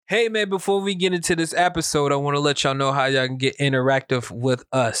Hey man, before we get into this episode, I want to let y'all know how y'all can get interactive with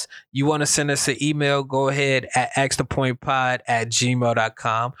us. You want to send us an email, go ahead at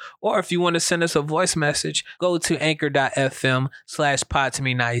axthepointpod@gmail.com. Or if you want to send us a voice message, go to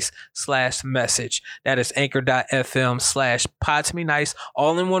anchor.fm/podtomenice/message. That is anchor.fm/podtomenice,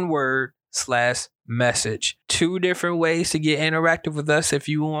 all in one word, /message. 2 different ways to get interactive with us. If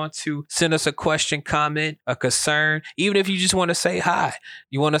you want to send us a question, comment, a concern, even if you just want to say hi,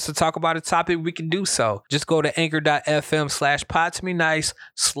 you want us to talk about a topic, we can do so. Just go to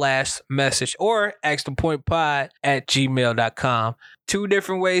anchor.fm/podtomenice/message or axthepointpod@gmail.com. 2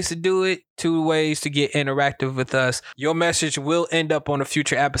 different ways to do it, 2 ways to get interactive with us. Your message will end up on a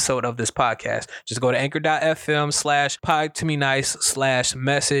future episode of this podcast. Just go to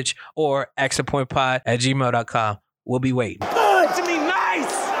anchor.fm/podtomenice/message or axthepointpod@gmail.com. We'll be waiting. Punch me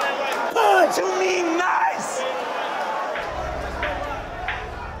nice! Punch me nice!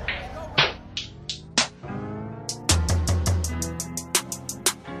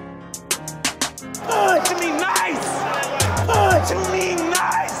 Punch me nice! Punch me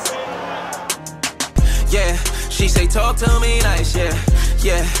nice! Yeah, she say talk to me nice, yeah.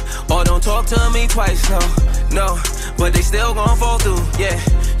 Or don't talk to me twice, no. But they still gon' fall through, yeah.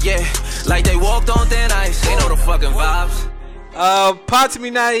 Like they walked on thin ice, they know the fucking vibes. Pod to me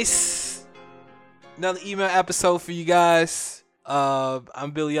nice. Another email episode for you guys.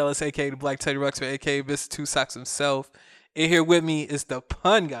 I'm Billy Ellis, aka the Black Teddy Ruxpin, aka Mr. Two Socks himself. In here with me is the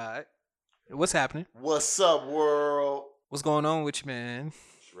pun guy. What's happening? What's up, world? What's going on with you, man?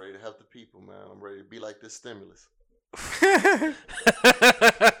 Just ready to help the people, man. I'm ready to be like this stimulus.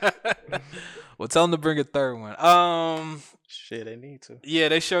 Well, tell them to bring a third one. Shit, they need to. Yeah,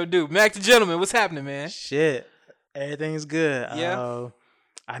 they sure do. Mac the Gentleman, what's happening, man? Shit, everything's good. Yeah.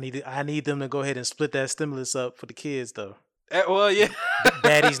 I need them to go ahead and split that stimulus up for the kids, though. Well, yeah.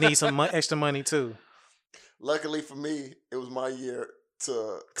 Daddies need some extra money too. Luckily for me, it was my year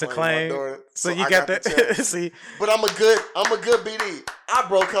to claim. my daughter, So you got that. See, but I'm a good BD. I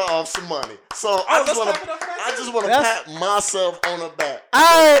broke her off some money, so I just want to pat myself on the back.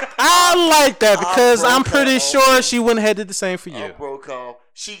 I like that because I'm pretty sure she wouldn't have did the same for you. I broke off.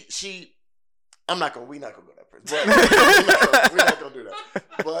 She. We're not gonna go that person. We're not gonna do that.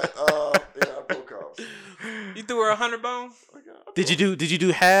 But yeah, I broke off. You threw her $100 bone? Did you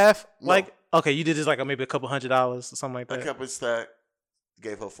do half? No. Like, okay, you did this like maybe a couple $100 or something like that. I kept it stacked.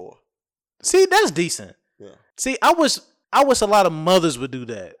 Gave her 4. See, that's decent. Yeah. See, I wish a lot of mothers would do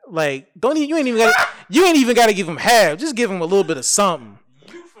that. Like, you ain't even got to give them half. Just give them a little bit of something.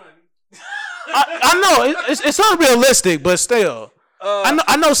 You funny. I know it's unrealistic, but still,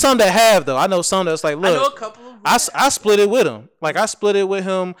 I know some that have though. I know some that's like, look, I know a couple of I split it with him. Like I split it with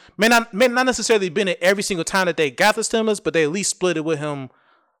him. May not necessarily been it every single time that they got the stimulus, but they at least split it with him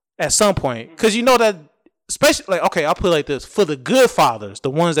at some point. Because you know that, especially like, okay, I'll put it like this: for the good fathers,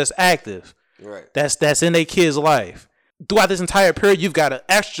 the ones that's active, Right. That's in their kid's life. Throughout this entire period, you've got an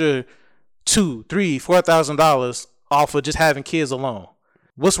extra $2,000, $3,000, $4,000 off of just having kids alone.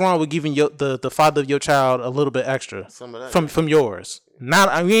 What's wrong with giving the father of your child a little bit extra Some of that, from yours? Not,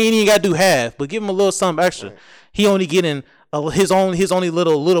 I mean, you ain't even got to do half, but give him a little something extra. Right. He only getting his only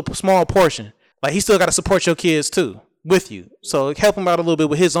little small portion. Like he still got to support your kids too with you. So help him out a little bit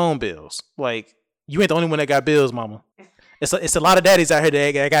with his own bills. Like you ain't the only one that got bills, mama. It's a lot of daddies out here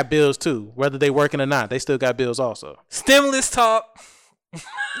that got bills too, whether they working or not. They still got bills also. Stimulus talk.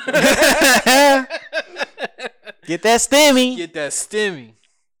 Get that stimmy. Get that stimmy.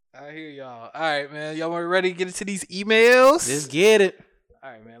 I hear y'all. All right, man. Y'all ready to get into these emails? Just get it.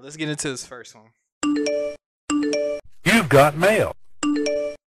 All right, man. Let's get into this first one. You've got mail.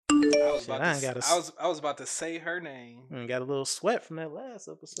 I was about to say her name. Got a little sweat from that last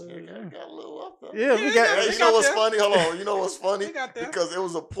episode. Yeah, got a little up there. Yeah, we got. Hey, you know what's funny? Hold on. You know what's funny? We got there. Because it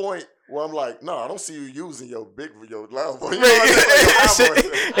was a point where I'm like, no, I don't see you using your loud voice.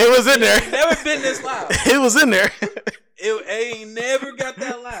 It was in there. It's never been this loud. It was in there. It ain't never got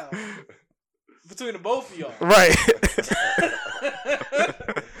that loud between the both of y'all. Right.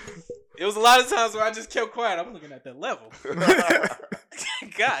 It was a lot of times where I just kept quiet. I'm looking at that level.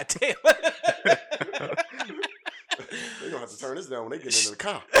 God damn. They're going to have to turn this down when they get into the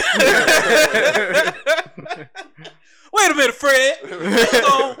car. Wait a minute, Fred.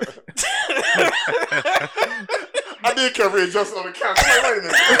 Hold on. I did come here just on the couch. Wait a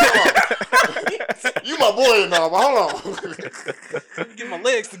minute. Hold on. You my boy now, but hold on. Let me get my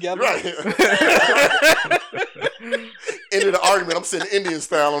legs together. Right. End of the argument. I'm sitting Indian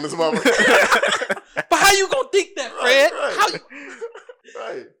style on this mother. But how you gonna think that, Fred? Right. How you...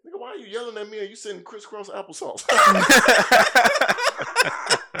 Right. Nigga, why are you yelling at me and you sitting crisscross applesauce?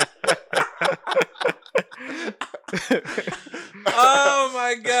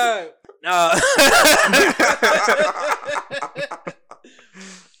 my god.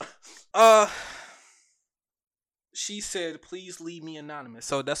 She said, "Please leave me anonymous."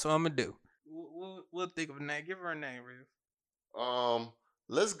 So that's what I'm gonna do. We'll think of a name. Give her a name, Riz.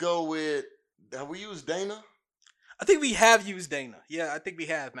 Let's go with. Have we used Dana? I think we have used Dana. Yeah, I think we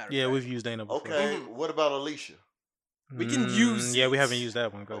have. Matter of Yeah, fact. we've used Dana before. Okay. What about Alicia? We can use. Yeah, we it. haven't used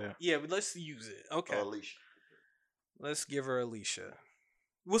that one. Go ahead. Yeah, but let's use it. Okay. Alicia. Let's give her Alicia.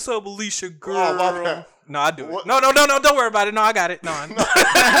 What's up, Alicia girl? Oh, my bad. No, I do it. What? No, don't worry about it. No, I got it. No, no, don't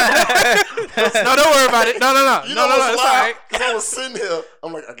worry about it. No, You no, know what's it's all wild? right. Because I was sitting here,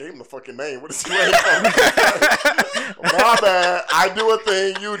 I'm like, I gave him the fucking name. What is he waiting for? My bad. I do a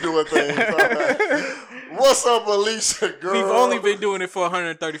thing, you do a thing. What's up, Alicia girl? We've only been doing it for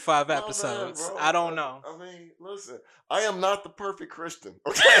 135 My bad, episodes. bro. I don't know. I mean, listen, I am not the perfect Christian.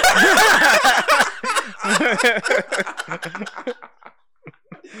 Okay.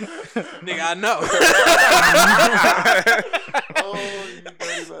 Nigga, I know. Oh, you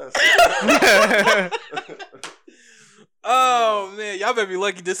dirty bastard. Oh man, y'all better be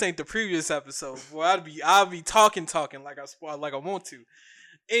lucky this ain't the previous episode. Boy, I'll be talking like I want to.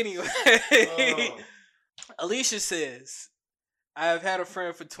 Anyway, Alicia says, "I have had a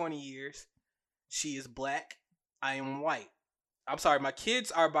friend for 20 years. She is black. I am white. I'm sorry, my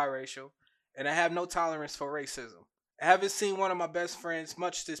kids are biracial, and I have no tolerance for racism. I haven't seen one of my best friends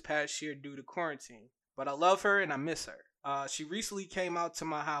much this past year due to quarantine, but I love her and I miss her. She recently came out to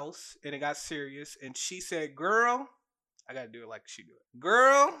my house and it got serious, and she said, 'Girl,' I gotta do it like she do it.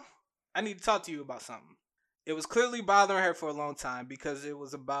 'Girl, I need to talk to you about something.' It was clearly bothering her for a long time because it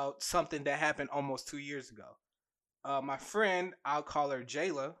was about something that happened almost 2 years ago. My friend, I'll call her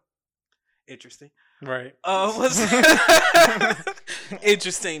Jayla, interesting, Right. was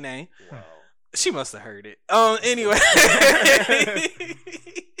interesting name. Wow. She must have heard it. Anyway,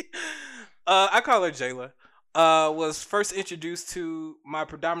 I call her Jayla. Was first introduced to my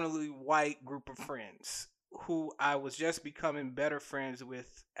predominantly white group of friends, who I was just becoming better friends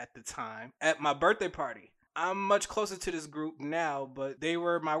with at the time, at my birthday party. I'm much closer to this group now, but they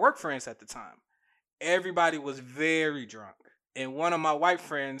were my work friends at the time. Everybody was very drunk, and one of my white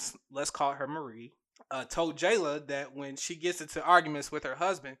friends, let's call her Marie, told Jayla that when she gets into arguments with her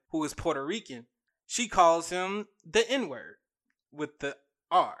husband, who is Puerto Rican, she calls him the N-word with the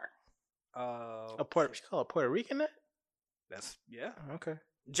R. She called Puerto Rican that? That's, yeah. Okay.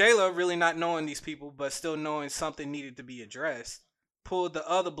 Jayla, really not knowing these people, but still knowing something needed to be addressed, pulled the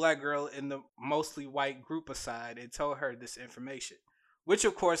other black girl in the mostly white group aside and told her this information, which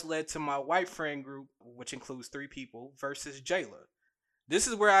of course led to my white friend group, which includes 3 people, versus Jayla. This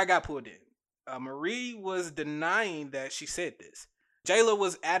is where I got pulled in. Marie was denying that she said this. Jayla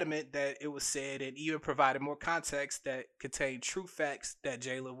was adamant that it was said and even provided more context that contained true facts that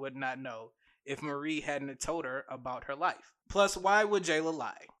Jayla would not know if Marie hadn't told her about her life. Plus, why would Jayla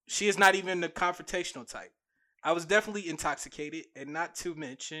lie? She is not even the confrontational type. I was definitely intoxicated, and not to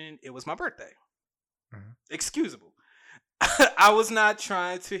mention, it was my birthday. Excusable. I was not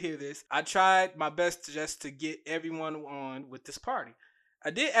trying to hear this. I tried my best just to get everyone on with this party.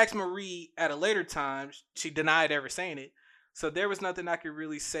 I did ask Marie at a later time. She denied ever saying it, so there was nothing I could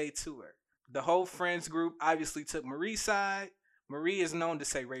really say to her. The whole friends group obviously took Marie's side. Marie is known to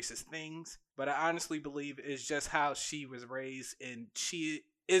say racist things, but I honestly believe it's just how she was raised, and she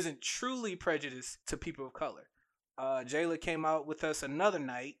isn't truly prejudiced to people of color. Jayla came out with us another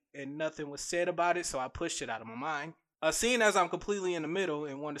night, and nothing was said about it, so I pushed it out of my mind. Seeing as I'm completely in the middle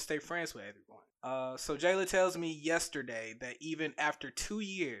and want to stay friends with everyone. So Jayla tells me yesterday that even after 2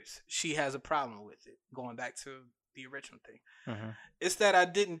 years, she has a problem with it. Going back to the original thing. It's that I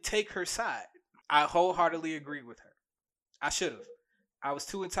didn't take her side. I wholeheartedly agree with her. I should have. I was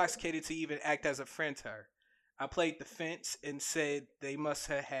too intoxicated to even act as a friend to her. I played the fence and said they must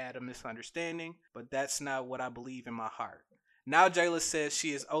have had a misunderstanding, but that's not what I believe in my heart. Now Jayla says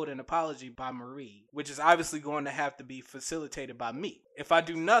she is owed an apology by Marie, which is obviously going to have to be facilitated by me. If I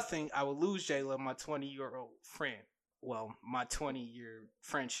do nothing, I will lose Jayla, my 20-year-old friend. Well, my 20-year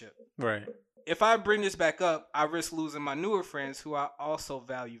friendship. Right. If I bring this back up, I risk losing my newer friends who I also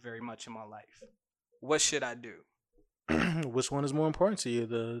value very much in my life. What should I do? Which one is more important to you?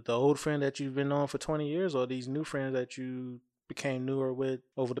 The old friend that you've been on for 20 years or these new friends that you became newer with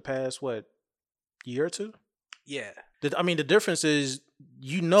over the past, year or two? Yeah. I mean, the difference is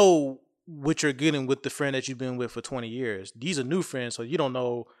you know what you're getting with the friend that you've been with for 20 years. These are new friends, so you don't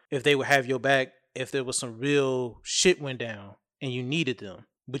know if they would have your back if there was some real shit went down and you needed them.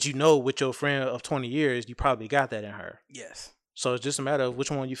 But you know with your friend of 20 years, you probably got that in her. Yes. So it's just a matter of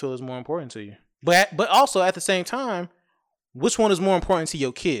which one you feel is more important to you. But also at the same time, which one is more important to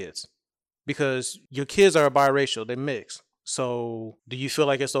your kids? Because your kids are biracial, they mix. So do you feel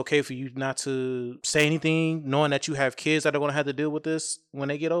like it's okay for you not to say anything, knowing that you have kids that are going to have to deal with this when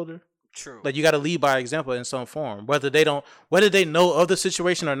they get older? True. Like you got to lead by example in some form, whether they know of the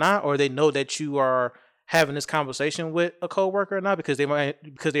situation or not, or they know that you are having this conversation with a coworker or not, because they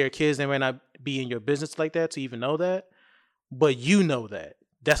are kids, they might not be in your business like that to even know that, but you know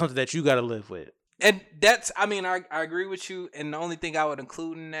that's something that you got to live with. And that's, I mean, I agree with you. And the only thing I would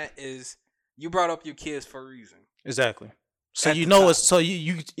include in that is you brought up your kids for a reason. Exactly. So At you the know, top.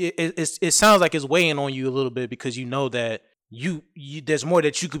 it sounds like it's weighing on you a little bit, because you know that you there's more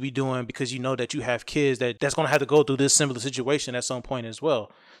that you could be doing, because you know that you have kids that's going to have to go through this similar situation at some point as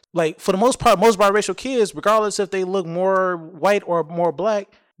well. Like for the most part, most biracial kids, regardless if they look more white or more black,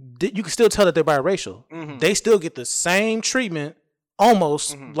 you can still tell that they're biracial. Mm-hmm. They still get the same treatment,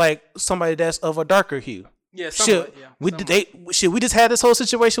 almost like somebody that's of a darker hue. Yeah, Shit, we just had this whole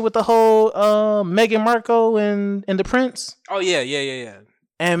situation with the whole Meghan Markle and the Prince. Oh yeah.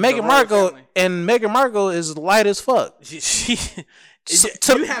 And The Meghan royal Markle family. is light as fuck. She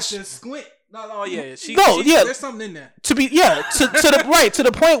You have to squint. No, yeah. There's something in there. To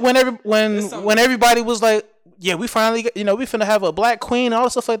the point when everybody was like, yeah, we finally we finna have a black queen and all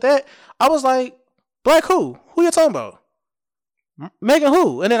that stuff like that. I was like, black who? Who you talking about? Megan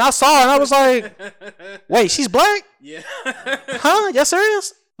who? And then I saw her and I was like, wait, she's black? Yeah. Huh? You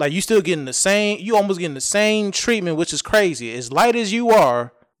serious? Like you almost getting the same treatment, which is crazy. As light as you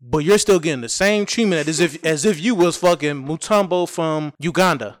are, but you're still getting the same treatment as if you was fucking Mutombo from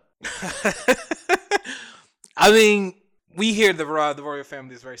Uganda. I mean, we hear the royal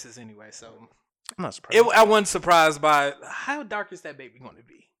family is racist anyway, so I'm not surprised. I wasn't surprised by how dark is that baby going to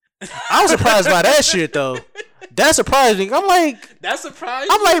be. I was surprised by that shit though. That's surprising. I'm like,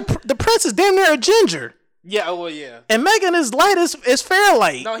 the prince is damn near a ginger. Yeah, well, yeah. And Megan is light as fair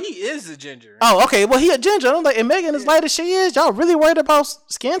light. No, he is a ginger. Oh, okay. Well, he a ginger. I'm like, and Megan is light as she is. Y'all really worried about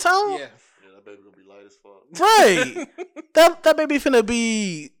skin tone? Yeah. That baby gonna be light as fuck. Right. that baby finna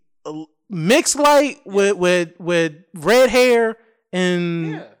be mixed light with red hair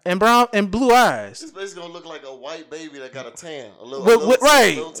and brown and blue eyes. This baby's gonna look like a white baby that got a tan, a little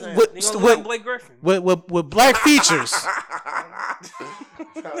tan. With Blake Griffin. With black features. That's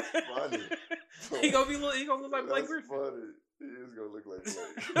funny. He gonna look like Blake Griffin. Funny. He is gonna look like Blake.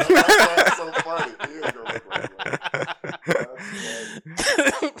 That's so funny. He is gonna look like Blake. That's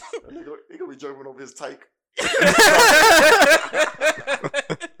funny. He gonna be jumping over his tyke.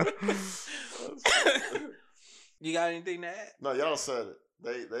 You got anything to add? No, y'all said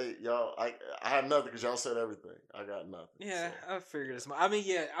it. Y'all. I had nothing because y'all said everything. I got nothing. Yeah, so. I figured as much. I mean,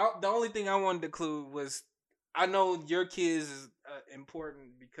 yeah. The only thing I wanted to include was I know your kids is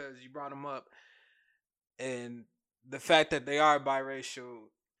important because you brought them up, and the fact that they are biracial.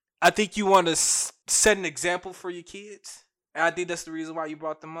 I think you want to set an example for your kids. And I think that's the reason why you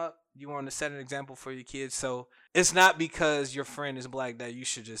brought them up. You want to set an example for your kids. So it's not because your friend is black that you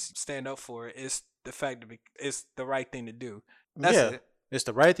should just stand up for it. It's the fact that it's the right thing to do. That's it. It's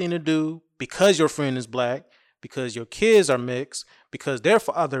the right thing to do because your friend is black, because your kids are mixed, because their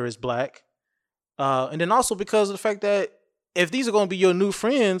father is black. And then also because of the fact that if these are going to be your new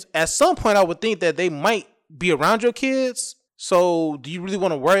friends, at some point I would think that they might be around your kids. So do you really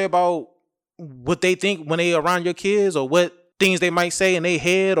want to worry about what they think when they around your kids, or what things they might say in their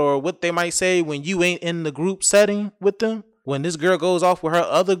head, or what they might say when you ain't in the group setting with them? When this girl goes off with her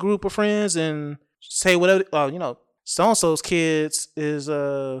other group of friends and say whatever, so-and-so's kids is, they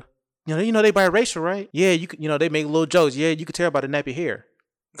biracial, right? Yeah, they make little jokes. Yeah, you could tell by the nappy hair.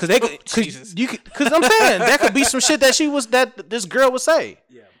 Cause I'm saying that could be some shit that this girl would say.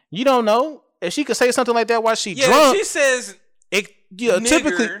 Yeah. You don't know if she could say something like that while she drunk. She says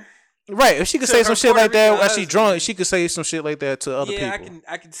typically, right? If she could say some shit like that while she drunk, she could say some shit like that to other people. Yeah,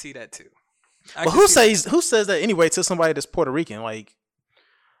 I can see that too. But who says that anyway to somebody that's Puerto Rican? Like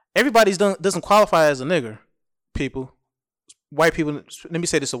everybody doesn't qualify as a nigger. People, white people. Let me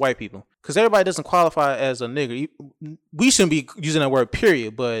say this to white people, because everybody doesn't qualify as a nigger. We shouldn't be using that word,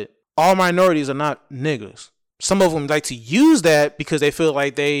 period. But all minorities are not niggers. Some of them like to use that because they feel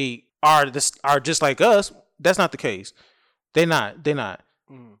like they are just like us. That's not the case. They're not.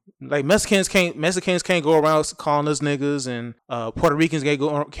 Like Mexicans can't go around calling us niggas, and Puerto Ricans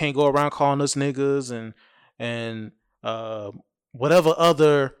can't go around calling us niggas, and whatever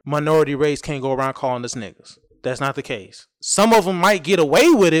other minority race can't go around calling us niggas. That's not the case. Some of them might get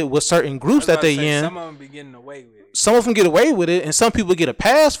away with it with certain groups that they in. Some of them be getting away with it. Some of them get away with it, and some people get a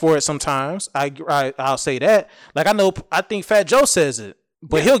pass for it sometimes. I'll say that. Like I think Fat Joe says it.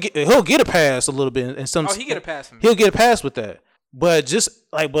 But he'll get a pass a little bit, and some. Oh, he get a pass from me. He'll get a pass with that. But just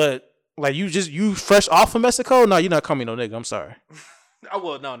like you fresh off of Mexico. No, you're not calling me no nigga. I'm sorry. Oh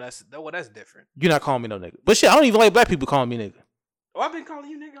well, no, that's different. You're not calling me no nigga. But shit, I don't even like black people calling me nigga. Oh, I've been calling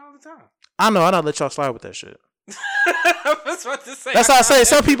you nigga all the time. I know. I not let y'all slide with that shit. I was about to say. That's how I say.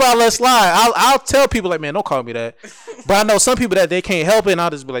 Some people I let slide. I'll tell people like, man, don't call me that. But I know some people that they can't help it, and I'll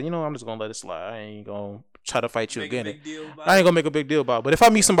just be like, I'm just gonna let it slide. I ain't gonna try to fight you again. I ain't gonna make a big deal about it. But if I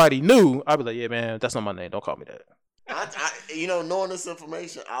meet somebody new, I'll be like, yeah, man, that's not my name. Don't call me that. Knowing this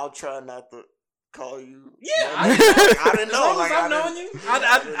information, I'll try not to call you. Yeah, I didn't know. Like I've known you,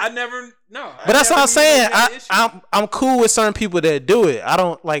 I never know. But that's what I'm saying. I'm cool with certain people that do it. I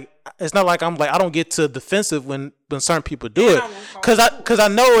don't like. It's not like I don't get to defensive when certain people do it. Cause I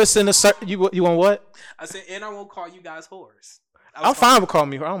know it's in a certain. You want what? I said, and I won't call you guys whores. I'm fine with calling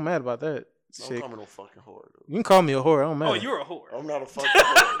me whore. I'm mad about that. Don't call me no fucking whore. Dude. You can call me a whore. I'm mad. Oh, you're a whore. I'm not a fucking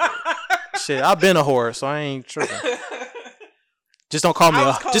whore. Shit, I've been a whore, so I ain't tripping. Just don't call me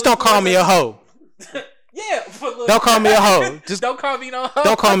a hoe. Yeah, but look, don't call me a hoe. Just don't call me no hoe.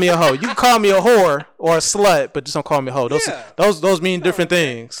 Don't call me a hoe. You can call me a whore or a slut, but just don't call me a hoe. Those mean different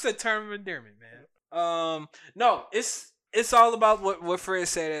things. It's a term of endearment, man. No, it's all about what Fred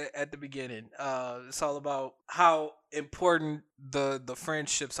said at the beginning. It's all about how important the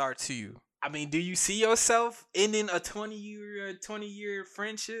friendships are to you. I mean, do you see yourself ending a 20-year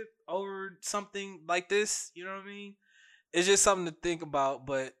friendship over something like this? You know what I mean? It's just something to think about.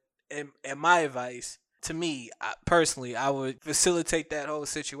 But in my advice, to me, personally, I would facilitate that whole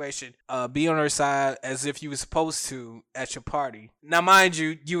situation. Be on her side as if you were supposed to at your party. Now, mind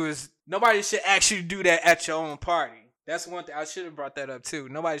you, nobody should ask you to do that at your own party. That's one thing. I should have brought that up too.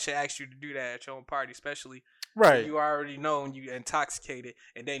 Nobody should ask you to do that at your own party, especially when you already know and you intoxicated,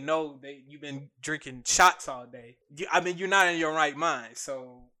 and they know you've been drinking shots all day. You're not in your right mind,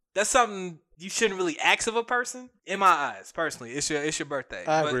 so that's something you shouldn't really ask of a person. In my eyes, personally, it's your birthday.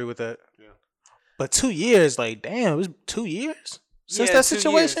 I agree with that. Yeah. But 2 years, like, damn, it was 2 years since that 2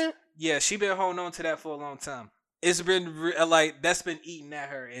 situation. Years. Yeah, she been holding on to that for a long time. It's been that's been eating at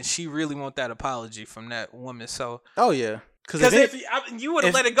her, and she really want that apology from that woman. So, oh yeah, because if you would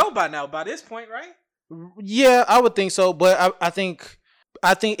have let it go by now, by this point, right? Yeah, I would think so. But I think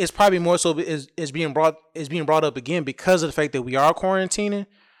it's probably more so is being brought up again because of the fact that we are quarantining.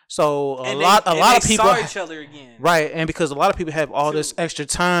 So a lot of people saw each other again, right? And because a lot of people have all this extra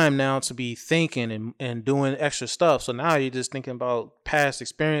time now to be thinking and doing extra stuff. So now you're just thinking about past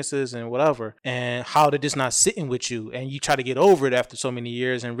experiences and whatever, and how they're just not sitting with you, and you try to get over it after so many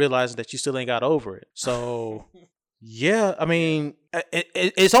years and realizing that you still ain't got over it. So yeah, I mean,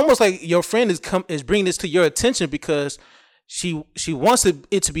 it's almost like your friend is bringing this to your attention because she wants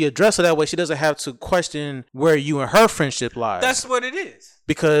it to be addressed so that way she doesn't have to question where you and her friendship lies. That's what it is.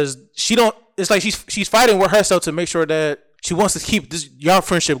 Because it's like she's fighting with herself to make sure that she wants to keep y'all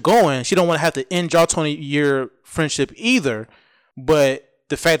friendship going. She don't want to have to end y'all 20-year friendship either. But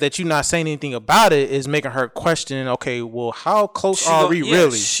the fact that you're not saying anything about it is making her question, okay, well, how close are we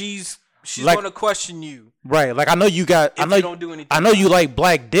really? She's like, going to question you. Right. Like, I know you don't do anything. I know you it. Like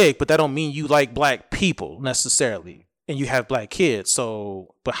black dick, but that don't mean you like black people necessarily. And you have black kids.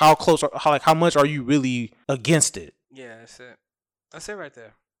 So, but how close, how much are you really against it? Yeah, that's it. That's it right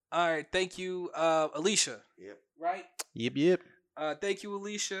there. All right. Thank you, Alicia. Yep. Right? Yep. Thank you,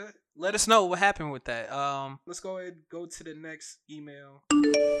 Alicia. Let us know what happened with that. Let's go ahead and go to the next email.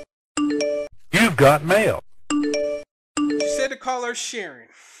 You've got mail. She said to call her Sharon.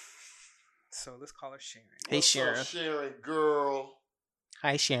 So let's call her Sharon. Hey, Sharon. What's up, Sharon, girl.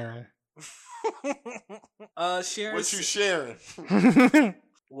 Hi, Sharon. Sharon. What you sharing?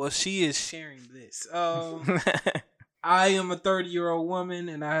 Well, she is sharing this. I am a 30-year-old woman,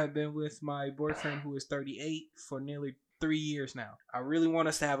 and I have been with my boyfriend, who is 38, for nearly 3 years now. I really want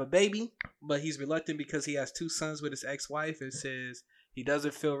us to have a baby, but he's reluctant because he has 2 sons with his ex-wife and says he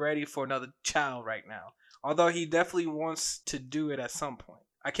doesn't feel ready for another child right now, although he definitely wants to do it at some point.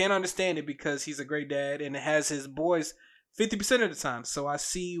 I can't understand it because he's a great dad and has his boys 50% of the time, so I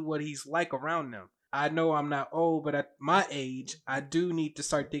see what he's like around them. I know I'm not old, but at my age, I do need to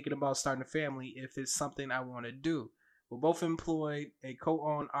start thinking about starting a family if it's something I want to do. We're both employed and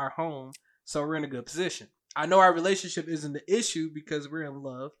co-own our home, so we're in a good position. I know our relationship isn't the issue because we're in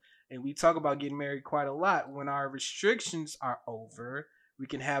love, and we talk about getting married quite a lot. When our restrictions are over, we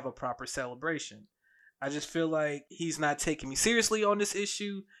can have a proper celebration. I just feel like he's not taking me seriously on this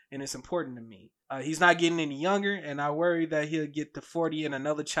issue, and it's important to me. He's not getting any younger, and I worry that he'll get to 40 and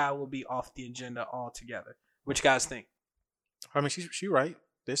another child will be off the agenda altogether. What you guys think? I mean, she right.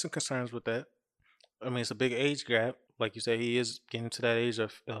 There's some concerns with that. I mean, it's a big age gap. like you said, he is getting to that age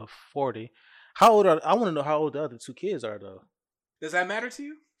of 40. How old are? I want to know how old the other two kids are though. Does that matter to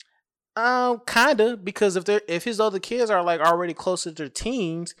you? Kinda, because if his other kids are like already close to their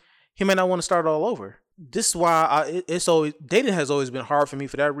teens, he may not want to start all over. This is why it's always dating has always been hard for me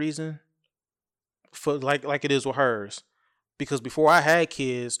for that reason. For like it is with hers, because before I had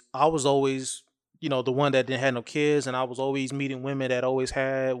kids, I was always the one that didn't have no kids, and I was always meeting women that always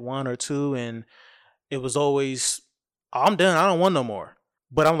had one or two, and it was always I'm done. I don't want no more.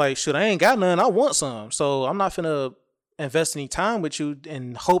 But I'm like, shit, I ain't got none. I want some, so I'm not finna invest any time with you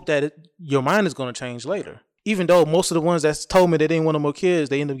and hope that your mind is going to change later. Even though most of the ones that told me they didn't want no more kids,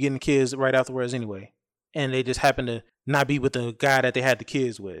 they end up getting kids right afterwards anyway. And they just happen to not be with the guy that they had the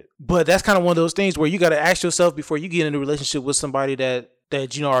kids with. But that's kind of one of those things where you got to ask yourself before you get in a relationship with somebody that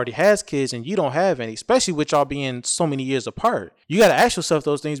already has kids and you don't have any, especially with y'all being so many years apart. You got to ask yourself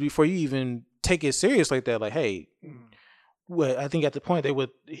those things before you even take it serious like that. Like, hey, well, I think at the point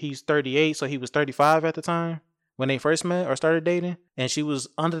he's 38, so he was 35 at the time when they first met or started dating, and she was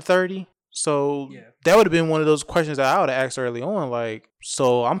under 30. So that would have been one of those questions that I would have asked early on. Like,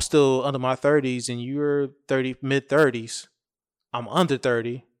 so I'm still under my 30s and you're mid 30s. I'm under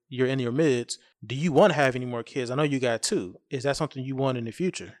 30. You're in your mids. Do you want to have any more kids? I know you got 2. Is that something you want in the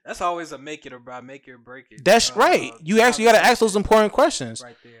future? That's always a make it or break it. That's right. You actually got to ask those important questions.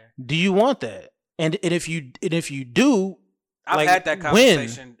 Right there. Do you want that? And if you do, I've had that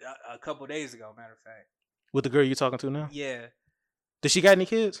conversation a couple days ago. Matter of fact. With the girl you're talking to now? Yeah. Does she got any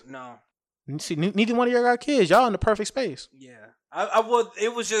kids? No. See, neither one of y'all got kids. Y'all in the perfect space. Yeah. I would.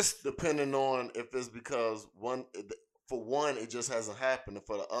 It was just depending on if it's because for one it just hasn't happened, and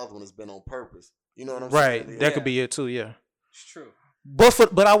for the other one it's been on purpose. You know what I'm saying? Right. That could be it too. Yeah. It's true.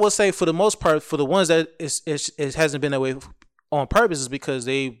 But I would say for the most part, for the ones that it hasn't been that way on purpose, is because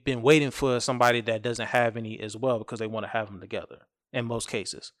they've been waiting for somebody that doesn't have any as well, because they want to have them together in most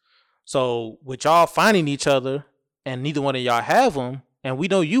cases. So with y'all finding each other and neither one of y'all have them, and we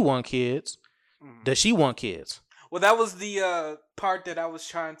know you want kids, does she want kids? Well, that was the part that I was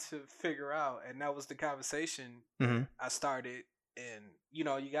trying to figure out, and that was the conversation I started. And you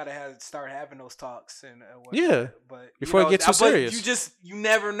gotta start having those talks and whatnot. But before it gets too serious, you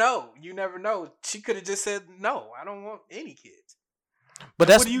never know. You never know. She could have just said, "No, I don't want any kids." But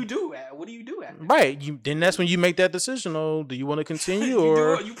that's what do you do? What do you do after? Right. Then that's when you make that decision. Oh, do you want to continue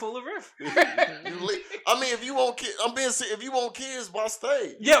or you pull a riff? I mean, if you want kids, I'm being serious. If you want kids, why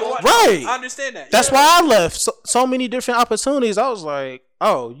stay? Right. I understand that. That's why I left. So many different opportunities. I was like,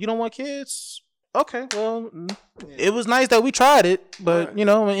 oh, you don't want kids? Okay, well, it was nice that we tried it, but I'm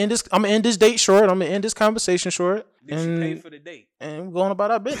gonna end this date short. I'm gonna end this conversation short. Did you pay for the date? And we're going about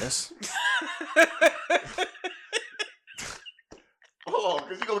our business. Hold on,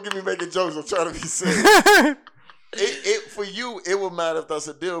 because you're going to get me making jokes. I'm trying to be serious. For you, it would matter if that's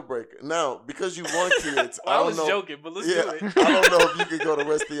a deal breaker. Now, because you want kids, I don't know. I was joking, but let's do it. I don't know if you could go the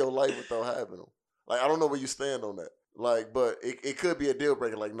rest of your life without having them. Like, I don't know where you stand on that. Like, but it could be a deal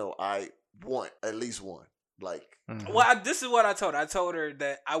breaker. Like, no, I want at least one. Like, well, this is what I told her. I told her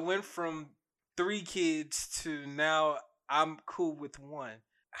that I went from 3 kids to now I'm cool with 1.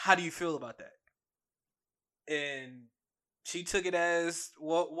 How do you feel about that? And she took it as,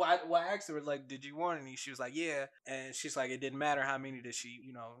 well, I asked her, like, did you want any? She was like, yeah. And she's like, it didn't matter how many did she,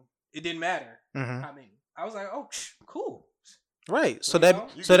 it didn't matter how many. I was like, oh, cool. Right. So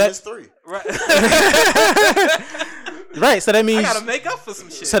that's 3. Right. Right. So that means I gotta make up for some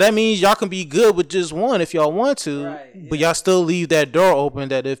shit. So that means y'all can be good with just 1 if y'all want to, right, but y'all still leave that door open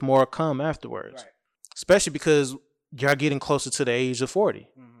that if more come afterwards. Right. Especially because y'all getting closer to the age of 40.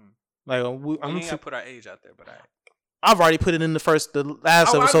 Like we ain't gotta put our age out there, but I've already put it in the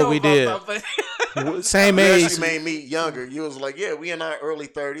last episode we did. Same age. You made me younger. You was like, yeah, we in our early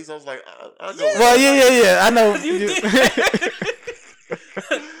 30s. I was like, I'll go. Well, yeah. I know.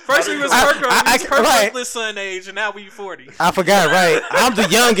 First we was Kirkland's son age, and now we 40. I forgot, right. I'm the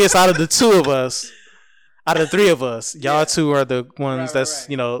youngest out of the 2 of us. Out of the 3 of us. Y'all 2 are the ones that's,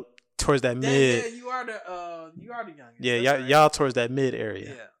 towards that mid. Yeah, you are the youngest. Yeah, y'all towards that mid area.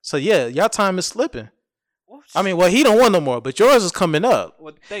 Yeah. So yeah, y'all time is slipping. I mean, well, he don't want no more, but yours is coming up.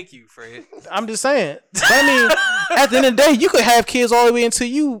 Well, thank you, Fred. I'm just saying. But I mean, at the end of the day, you could have kids all the way until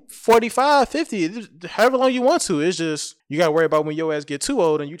you 45, 50, however long you want to. It's just, you got to worry about when your ass get too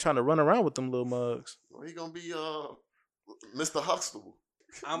old and you trying to run around with them little mugs. Well, he going to be Mr. Huxtable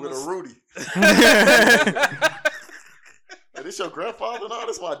with a Rudy. Hey, this your grandfather? No,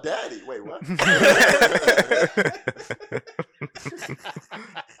 this my daddy. Wait, what?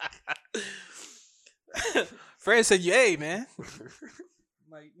 Fred said, "Hey, man."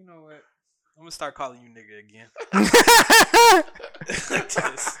 Like, you know what? I'm gonna start calling you nigga again.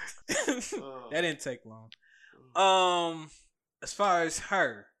 That didn't take long. As far as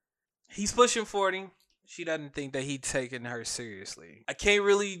her, he's pushing 40. She doesn't think that he's taking her seriously. I can't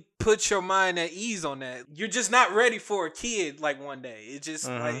really put your mind at ease on that. You're just not ready for a kid like one day. It just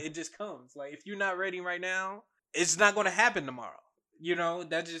like it just comes. Like if you're not ready right now, it's not gonna happen tomorrow. You know,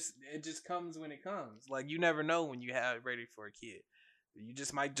 it just comes when it comes. Like you never know when you have ready for a kid. You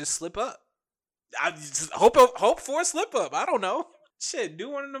just might just slip up. I just hope for a slip up. I don't know. Shit, do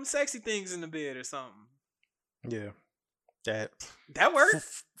one of them sexy things in the bed or something. Yeah. That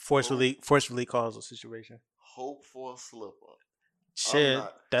works. Forcefully cause a situation. Hope for a slip up. Shit,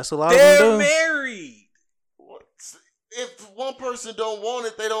 that's a lot They're of them do. married. What? If one person don't want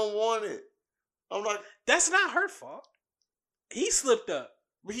it, they don't want it. I'm like, that's not her fault. He slipped up.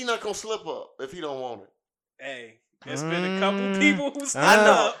 But he not gonna slip up if he don't want it. Hey, there's been a couple people who slipped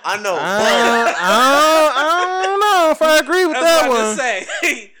up. I know. I don't know if I agree with that one. Say.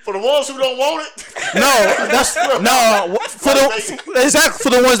 For the ones who don't want it. For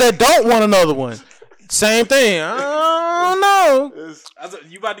the ones that don't want another one. Same thing. I don't know.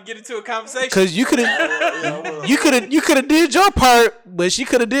 You about to get into a conversation? Because you could have did your part, but she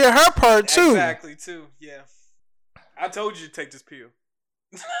could have did her part too. Exactly too. Yeah. I told you to take this pill.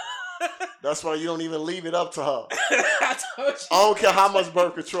 That's why you don't even leave it up to her. I told you. I don't care how much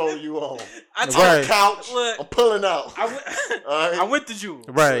birth control you on. I told on the couch. Look, I'm pulling out. I went to Jewel.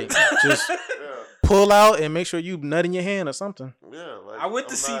 Right. Just pull out and make sure you nut in your hand or something. Yeah. Like, I went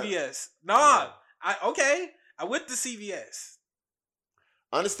to CVS. I went to CVS.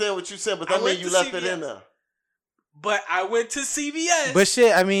 I understand what you said, but that means you left it in there. But I went to CVS. But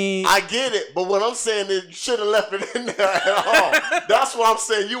shit, I mean, I get it. But what I'm saying is, you should have left it in there at all. That's what I'm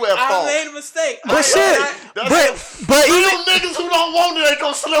saying. You at fault. I made a mistake. But but even niggas who don't want it ain't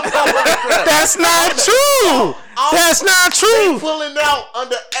gonna slip out like that. That's not true. That's not true. They pulling out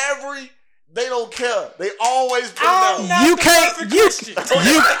under every. They don't care. They always pulling out. You can't. You.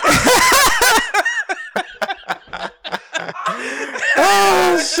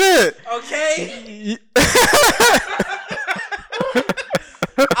 Oh shit. Okay.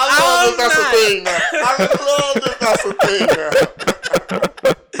 I love that that's a thing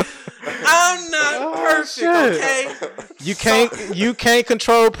now. I'm not perfect, okay? You can't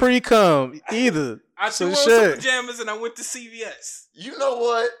control pre-cum either. I threw on some pajamas and I went to CVS. You know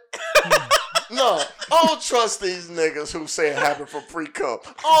what? No, I don't trust these niggas who say it happened for pre-cum.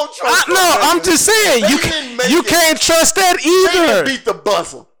 I'm just saying you can't trust that either. They beat the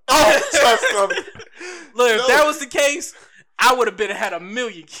buzzer. I don't trust them. Look, if that was the case, I would have had 1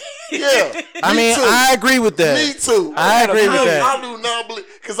 million kids. Yeah, I mean, too. I agree with that. Me too. I agree with that. I do not believe,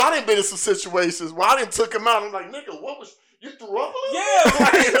 because I didn't been in some situations where I didn't took him out. I'm like, nigga, what was you threw up?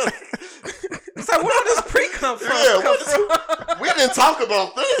 Yeah, it's like, where did this pre-cum from? Yeah, we didn't talk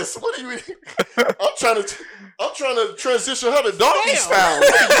about this. What are you? I'm trying to transition her to doggy style.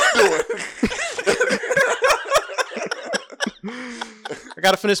 What are you doing? I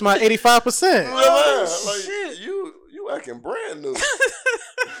gotta finish my 85%. Oh, shit. You acting brand new.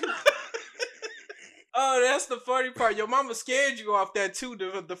 Oh, that's the funny part. Your mama scared you off that too.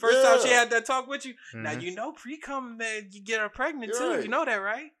 The first time she had that talk with you. Mm-hmm. Now you know pre-cum, man, you get her pregnant too. Right. You know that,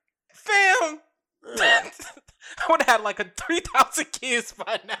 right? Fam. Yeah. I would have had like 3,000 kids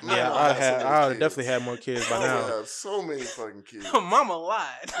by now. Yeah, I would definitely had more kids by now. I have so many fucking kids. Mama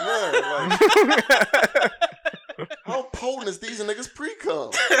lied. Yeah, like, how potent is these niggas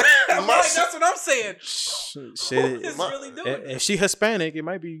pre-cum? That's what I'm saying. Shit, really doing if she Hispanic, it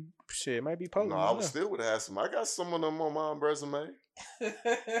might be potent. No, I still would have some. I got some of them on my resume.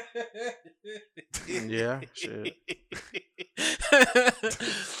 Yeah, shit.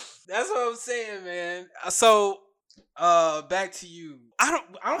 That's what I'm saying, man. So, back to you. I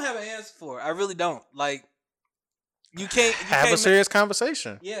don't have an answer for it. I really don't. Like, you can't have a serious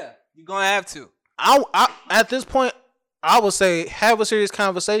conversation. Yeah, you're gonna have to. I at this point, I would say have a serious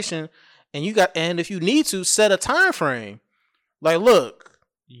conversation, and if you need to, set a time frame. Like, look,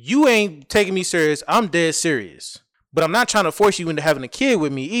 you ain't taking me serious. I'm dead serious, but I'm not trying to force you into having a kid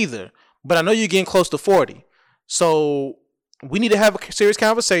with me either. But I know you're getting close to 40, so we need to have a serious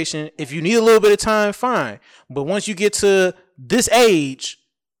conversation. If you need a little bit of time, fine. But once you get to this age,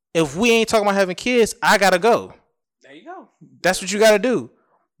 if we ain't talking about having kids, I gotta go. There you go. That's what you gotta do.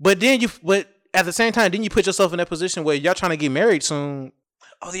 But at the same time, then you put yourself in that position where y'all trying to get married soon.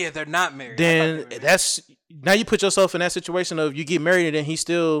 Oh yeah, they're not married. Then now you put yourself in that situation of you get married and then he's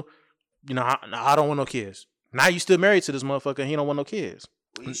still, I don't want no kids. Now you still married to this motherfucker and he don't want no kids.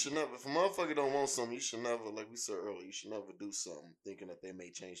 Well, you should never. If a motherfucker don't want something, you should never, like we said earlier, you should never do something thinking that they may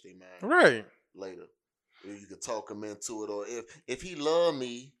change their mind. Right. later. You could talk him into it, or if he love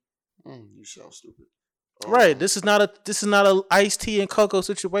me, you sound stupid. Right. This is not a iced tea and cocoa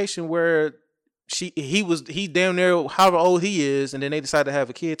situation where he damn near however old he is, and then they decide to have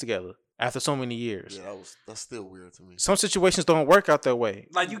a kid together after so many years. Yeah, that's still weird to me. Some situations don't work out that way.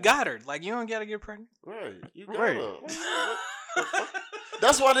 Like you got her. Like you don't gotta get pregnant. Right. You got Right. her.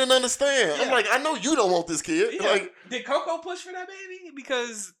 That's why I didn't understand. Yeah. I'm like, I know you don't want this kid. Yeah. Like, did Coco push for that baby?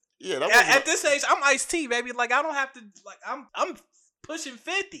 Because yeah, that at this age, I'm iced tea, baby. Like I don't have to. Like I'm pushing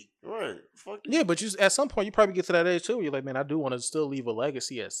 50. right. Fuck Yeah, but at some point you probably get to that age too where you're like, man, I do want to still leave a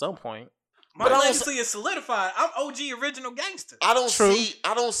legacy at some point. My But I don't- legacy is solidified. I'm OG original gangster. I don't True.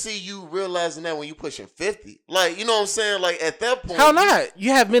 see you realizing that when you pushing 50. Like, you know what I'm saying? Like at that point, How not?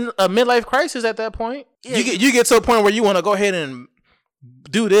 You have a midlife crisis at that point. Yeah, you get to a point where you want to go ahead and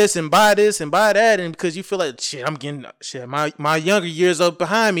do this and buy that, and because you feel like my younger years up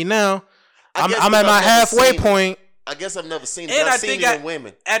behind me now. I guess I'm at because my I've never halfway seen it. point. I guess I've never seen it. And But I I've seen think it in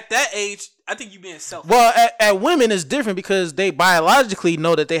women. at that age, I think you being selfish. Well, at women it's different because they biologically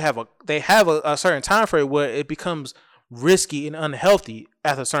know that they have a certain time frame where it becomes risky and unhealthy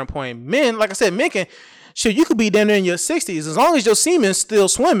at a certain point. Men, like I said, men can shit. You could be down there in your 60s as long as your semen's still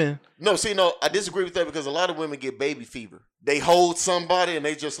swimming. No, I disagree with that because a lot of women get baby fever. They hold somebody and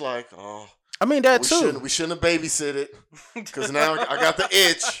they just like, oh, I mean that too. we shouldn't have babysat it because now I got the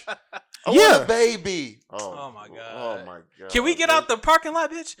itch. I Yeah. want a baby. Oh my God. Oh my god. Can we get out the parking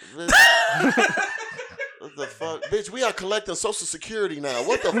lot, bitch? What the fuck, bitch? We are collecting Social Security now.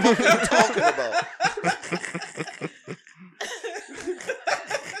 What the fuck are you talking about?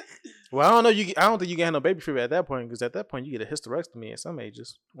 Well, I don't know. I don't think you can have no baby fever at that point because at that point you get a hysterectomy at some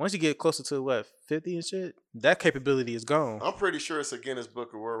ages. Once you get closer to 50 and shit, that capability is gone. I'm pretty sure it's a Guinness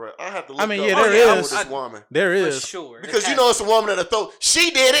Book of World Records. I have to look I mean, up yeah, how there old is. this woman. There For is, sure. Because you know it's a woman that'll throw.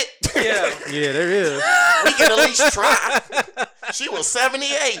 She did it. Yeah. yeah, there is. We can at least try. She was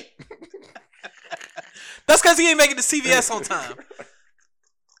 78. That's because he ain't making the CVS on time.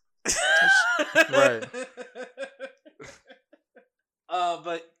 Right.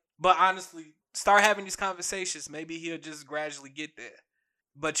 But honestly, start having these conversations. Maybe he'll just gradually get there.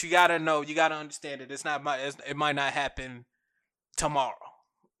 But you gotta know, you gotta understand that it might not happen tomorrow.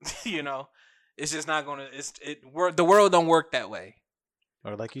 You know, it's just not gonna. The world don't work that way.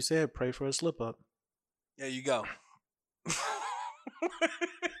 Or like you said, pray for a slip up. There you go.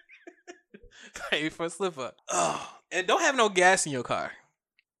 Pray for a slip up. Oh, and don't have no gas in your car.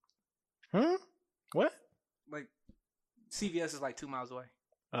 What? Like CVS is like 2 miles away.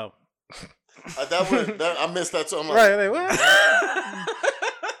 Oh, I missed that too. I'm like, right. Like, what?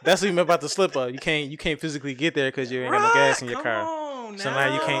 That's what you meant about the slip up. You can't physically get there because you ain't got no gas in your car. On, So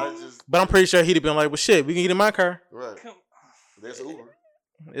now you can't. I just- But I'm pretty sure he'd have been like, "Well, shit, we can get in my car. right. There's Uber.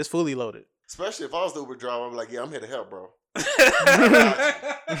 It's fully loaded." Especially if I was the Uber driver, I'm like, yeah, I'm here to help, bro.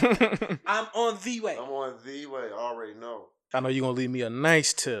 I'm on the way. I'm on the way. I already know. I know you're gonna leave me a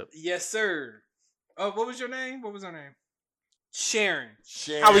nice tip. Yes, sir. What was your name? What was her name? Sharon.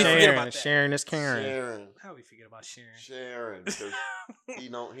 Sharon. How we forget about that? Sharon is Karen. Sharon. How we forget about Sharon? Sharon. 'Cause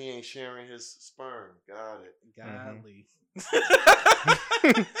he ain't sharing his sperm. Got it. Golly.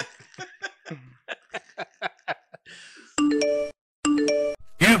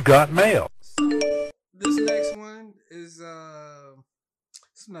 You've got mail. This next one is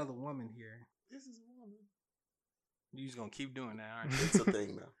it's another woman here. This is a woman. You just gonna keep doing that, aren't you? It's a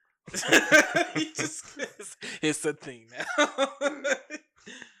thing now. It's a thing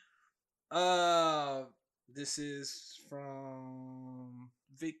now. This is from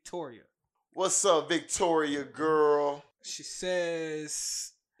Victoria. What's up, Victoria girl? She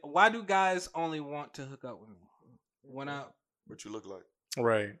says, "Why do guys only want to hook up with me when What you look like?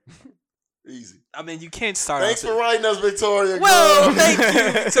 Right. Easy. I mean, you can't start. Thanks off for writing us, Victoria girl. Well, thank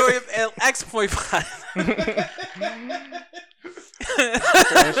you, Victoria. X.5.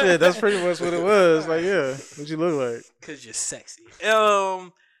 Shit, that's pretty much what it was. Like, yeah, what you look like. Cause you're sexy.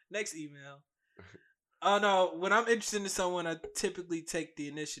 Next email. Oh no, when I'm interested in someone, I typically take the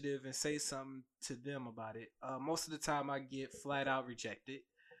initiative and say something to them about it. Most of the time, I get flat out rejected,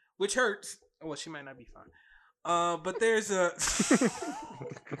 which hurts. Well, she might not be fine. But there's a.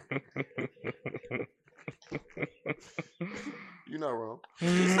 You're not wrong.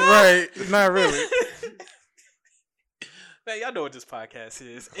 Right. Not really. Man, y'all know what this podcast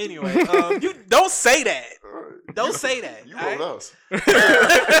is. Anyway, you don't say that. Don't say that. You all right? wrote us.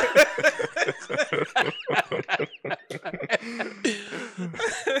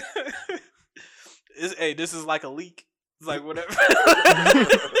 This is like a leak. It's like whatever.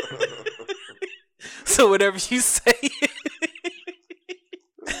 So whatever you say,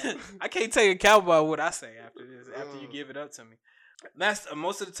 I can't take account about what I say after this. After you give it up to me, that's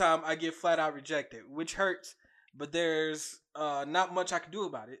most of the time I get flat out rejected, which hurts. But there's not much I can do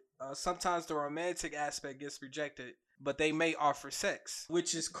about it. Sometimes the romantic aspect gets rejected, but they may offer sex,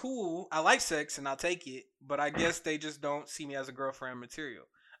 which is cool. I like sex and I'll take it, but I guess they just don't see me as a girlfriend material.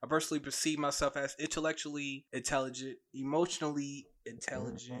 I personally perceive myself as intellectually intelligent, emotionally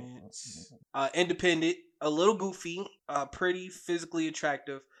intelligent, independent, a little goofy, pretty, physically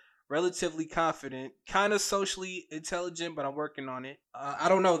attractive, relatively confident, kind of socially intelligent, but I'm working on it. I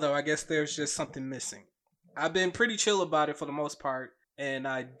don't know though. I guess there's just something missing. I've been pretty chill about it for the most part, and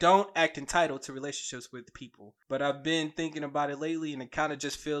I don't act entitled to relationships with people. But I've been thinking about it lately, and it kind of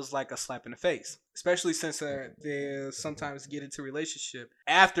just feels like a slap in the face. Especially since they sometimes get into a relationship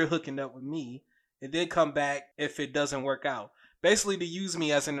after hooking up with me, and then come back if it doesn't work out. Basically to use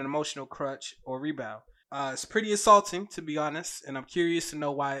me as an emotional crutch or rebound. It's pretty assaulting, to be honest, and I'm curious to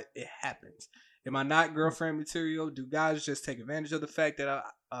know why it happens. Am I not girlfriend material? Do guys just take advantage of the fact that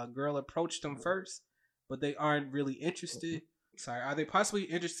a girl approached them first, but they aren't really interested? Sorry, are they possibly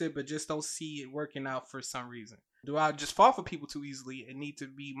interested but just don't see it working out for some reason? Do I just fall for people too easily and need to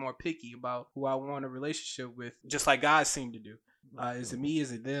be more picky about who I want a relationship with, just like guys seem to do? Is it me?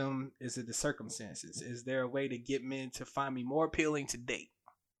 Is it them? Is it the circumstances? Is there a way to get men to find me more appealing to date?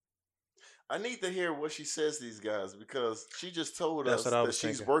 I need to hear what she says to these guys because she just told That's us what I that was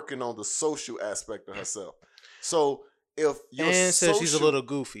she's thinking. working on the social aspect of herself. So if you're And says she's a little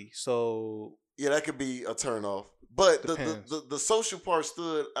goofy, so yeah, that could be a turnoff. But Depends. the social part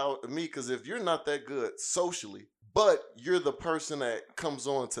stood out to me because if you're not that good socially, but you're the person that comes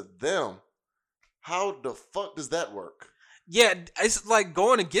on to them, how the fuck does that work? Yeah, it's like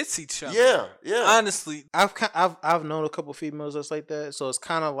going against each other. Yeah, yeah. Honestly, I've known a couple females that's like that. So it's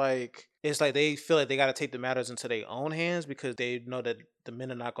kind of like they feel like they got to take the matters into their own hands because they know that the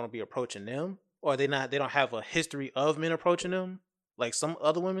men are not going to be approaching them, or they don't have a history of men approaching them like some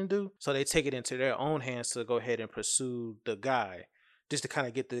other women do. So they take it into their own hands to go ahead and pursue the guy, just to kind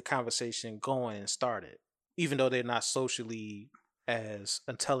of get the conversation going and started, even though they're not socially as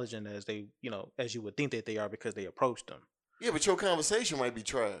intelligent as as you would think that they are because they approached them. Yeah, but your conversation might be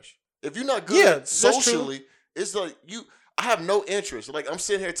trash. If you're not good Yeah, that's true. socially, it's like I have no interest. Like I'm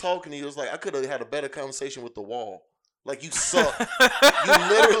sitting here talking to you, it's like I could have had a better conversation with the wall. Like you suck. You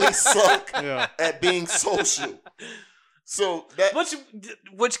literally suck at being social. So that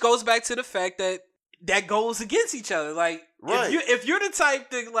which goes back to the fact that goes against each other. Like Right. if you're the type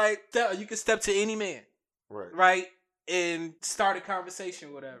that you can step to any man, right, and start a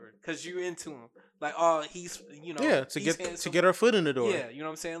conversation, whatever, because you're into him. Like, oh, he's to get her foot in the door. Yeah, you know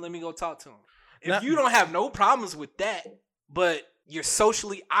what I'm saying? Let me go talk to him. If you don't have no problems with that, but you're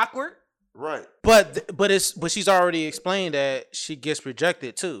socially awkward, right? But she's already explained that she gets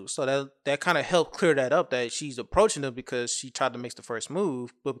rejected too, so that kind of helped clear that up. That she's approaching them because she tried to make the first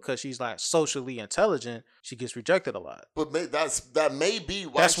move, but because she's like socially intelligent, she gets rejected a lot. But that may be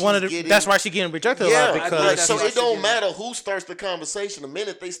why that's why she's getting rejected a lot because like, so it don't matter who starts the conversation. The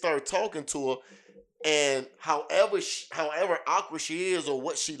minute they start talking to her, and however awkward she is or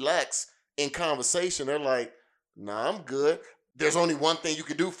what she lacks in conversation, they're like, "Nah, I'm good. There's only one thing you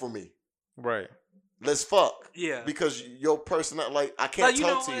can do for me." Right. Let's fuck. Yeah. Because your personality, like, I can't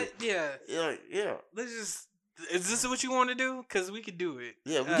talk to you. Yeah. Yeah. Let's just. Is this what you want to do? Because we could do it.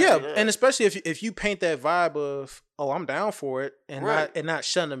 Yeah. And especially if you paint that vibe of, oh, I'm down for it, and not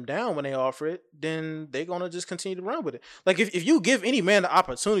shutting them down when they offer it, then they're gonna just continue to run with it. Like if you give any man the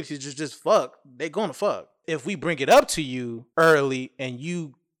opportunity to just fuck, they're gonna fuck. If we bring it up to you early and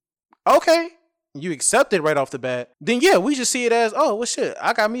you accept it right off the bat, then yeah, we just see it as, oh, well shit,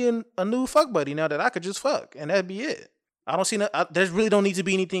 I got me a new fuck buddy now that I could just fuck, and that'd be it. I don't see there really don't need to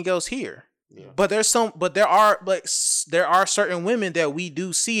be anything else here. Yeah. But there are certain women that we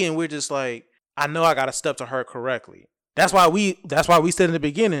do see, and we're just like, I know I gotta step to her correctly. That's why we said in the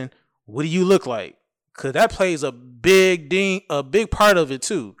beginning, what do you look like? Cause that plays a big part of it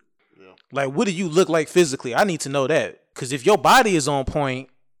too. Yeah. Like, what do you look like physically? I need to know that. Cause if your body is on point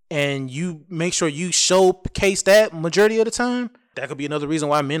and you make sure you showcase that majority of the time, that could be another reason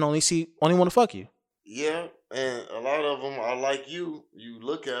why men only want to fuck you. Yeah, and a lot of them are like you. You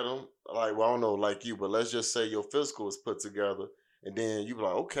look at them like, well, I don't know, like you, but let's just say your physical is put together, and then you be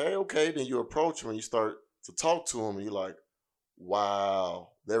like, okay. Then you approach them and you start to talk to them, and you're like, wow,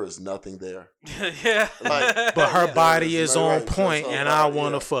 there is nothing there. Yeah. Like, but her body is on point, and I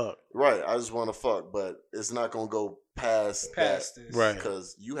want to fuck. Right, I just want to fuck, but it's not gonna go past that, this, right?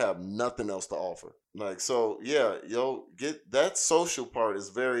 Because you have nothing else to offer. Like, so yeah, get that social part is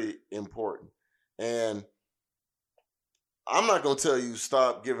very important. And I'm not gonna tell you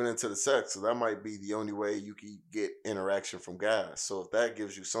stop giving into the sex. So that might be the only way you can get interaction from guys. So if that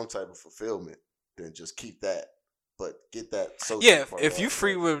gives you some type of fulfillment, then just keep that. But get that social. Yeah, part if you out.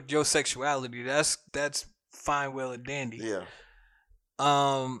 free with your sexuality, that's fine, well and dandy. Yeah.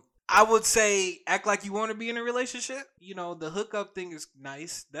 I would say act like you want to be in a relationship. You know, the hookup thing is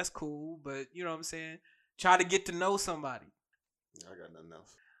nice. That's cool, but you know what I'm saying? Try to get to know somebody. Yeah, I got nothing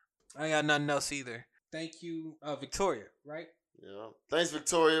else. I ain't got nothing else either. Thank you, Victoria, right? Yeah. Thanks,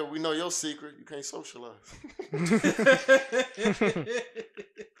 Victoria. We know your secret. You can't socialize.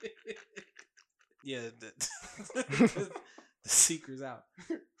 Yeah, the secret's out.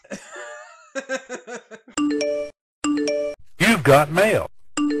 You've got mail.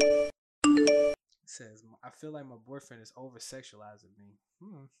 Says, I feel like my boyfriend is over sexualizing me. I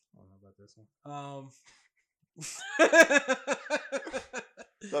don't know about this one.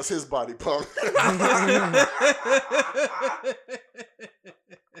 That's his body pump.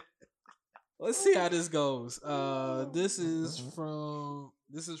 Let's see how this goes. This is from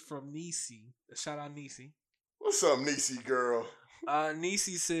Nisi. Shout out Nisi. What's up, Nisi girl?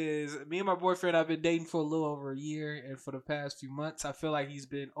 Nisi says, me and my boyfriend have been dating for a little over a year, and for the past few months, I feel like he's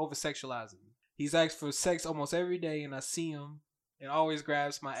been over sexualizing me. He's asked for sex almost every day, and I see him and always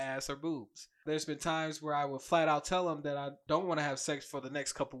grabs my ass or boobs. There's been times where I would flat out tell him that I don't want to have sex for the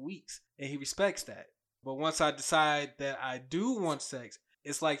next couple weeks, and he respects that. But once I decide that I do want sex,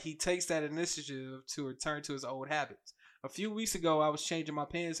 it's like he takes that initiative to return to his old habits. A few weeks ago, I was changing my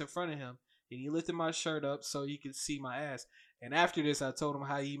pants in front of him, and he lifted my shirt up so he could see my ass. And after this, I told him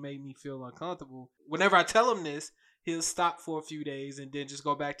how he made me feel uncomfortable. Whenever I tell him this, he'll stop for a few days and then just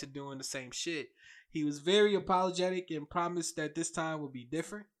go back to doing the same shit. He was very apologetic and promised that this time would be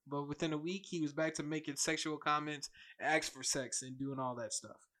different. But within a week, he was back to making sexual comments, ask for sex, and doing all that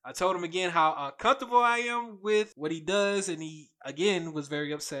stuff. I told him again how uncomfortable I am with what he does, and he again was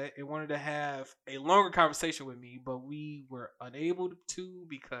very upset and wanted to have a longer conversation with me, but we were unable to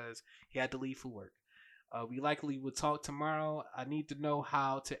because he had to leave for work. We likely will talk tomorrow. I need to know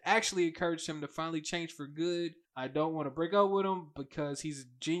how to actually encourage him to finally change for good. I don't want to break up with him because he's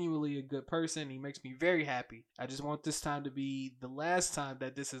genuinely a good person. He makes me very happy. I just want this time to be the last time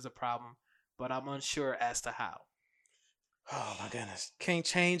that this is a problem, but I'm unsure as to how. Oh my goodness. Can't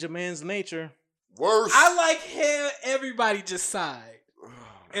change a man's nature. Worse. I like how everybody just sighed.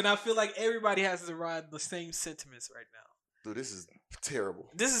 And I feel like everybody has to ride the same sentiments right now. Dude, this is terrible.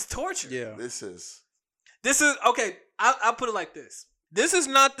 This is torture. Yeah. This is okay. I'll put it like this. This is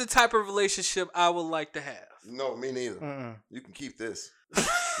not the type of relationship I would like to have. No, me neither. You can keep this.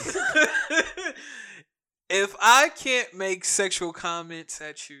 If I can't make sexual comments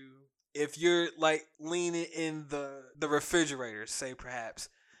at you, if you're like leaning in the refrigerator, say perhaps,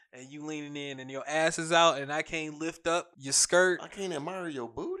 and you leaning in and your ass is out and I can't lift up your skirt. I can't admire your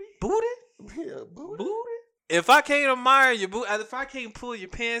booty. Booty? Yeah, booty. Booty? If I can't admire your booty, if I can't pull your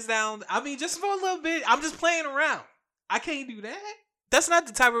pants down, I mean, just for a little bit, I'm just playing around. I can't do that. That's not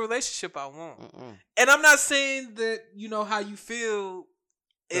the type of relationship I want. And I'm not saying that, you know, how you feel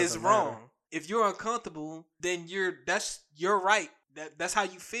is wrong. Matter. If you're uncomfortable, then that's your right. That's how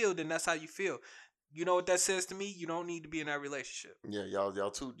you feel, then that's how you feel. You know what that says to me? You don't need to be in that relationship. Yeah,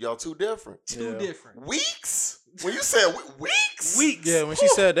 y'all too different. Too different. Weeks? When you said weeks? Weeks. Yeah, when she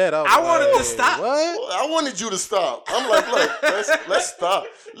said that, I wanted to stop. What? Well, I wanted you to stop. I'm like, look, let's stop.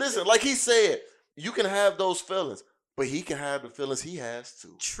 Listen, like he said, you can have those feelings, but he can have the feelings he has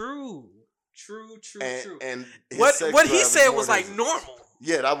too. True. And what he said was like normal.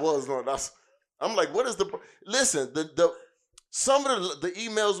 Yeah, that was normal. I'm like, what is the listen? The some of the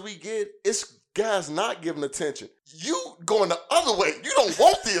emails we get, it's guys not giving attention. You going the other way. You don't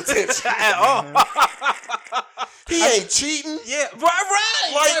want the attention at all. He ain't cheating. Yeah,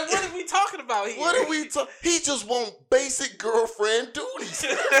 right. Like, what are we talking about here? What are we talking? He just want basic girlfriend duties.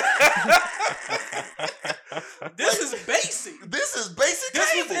 This is basic. This is basic.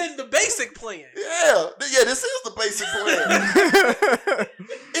 This is in the basic plan. Yeah, this is the basic plan.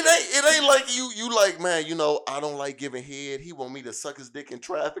 It ain't like you like, man, you know, I don't like giving head. He want me to suck his dick in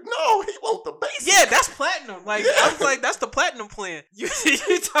traffic. No, he want the basic. Yeah, that's platinum. Like, I was like, that's the platinum plan. You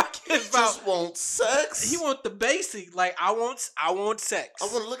talking about? He just want sex. He want the basic. Like, I want sex. I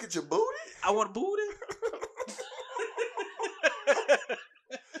want to look at your booty. I want booty.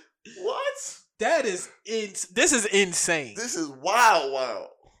 What? This is insane. This is wild.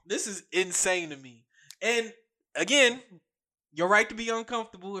 This is insane to me. And again, you're right to be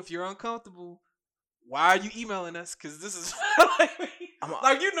uncomfortable. If you're uncomfortable, why are you emailing us? Because this is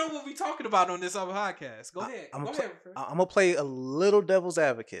like you know what we talking about on this other podcast. Go ahead. I'm gonna play a little devil's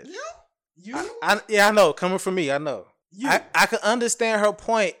advocate. You? I know. Coming from me, I know. I can understand her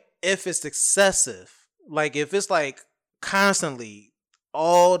point if it's excessive. Like if it's like constantly,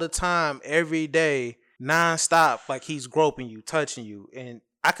 all the time, every day, nonstop, like he's groping you, touching you, and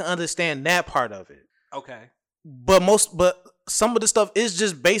I can understand that part of it. Okay. But some of the stuff is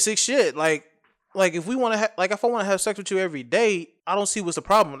just basic shit. Like if we want to if I want to have sex with you every day, I don't see what's the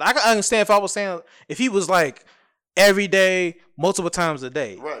problem. I can understand if I was saying if he was like every day, multiple times a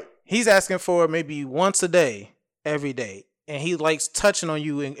day. Right. He's asking for maybe once a day, every day, and he likes touching on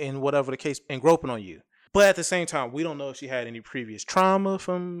you and whatever the case and groping on you. But at the same time, we don't know if she had any previous trauma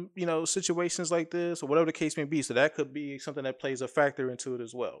from situations like this or whatever the case may be. So that could be something that plays a factor into it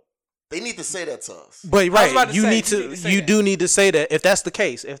as well. They need to say that to us. But right, you you do need to say that if that's the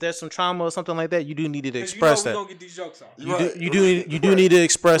case. If there's some trauma or something like that, you do need to express that. We gonna get these jokes off. You do need to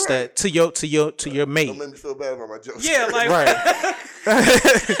express that to your mate. Don't make me feel bad about my jokes. Yeah, like Right.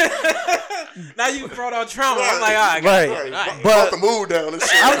 Now you brought on trauma. I'm like, all right, Right. Brought the mood down and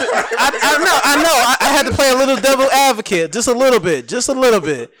shit. I know. I had to play a little devil advocate, just a little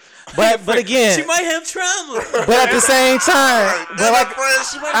bit. But again, she might have trauma. but at the same time, but like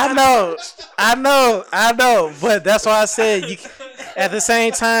I know. But that's why I said at the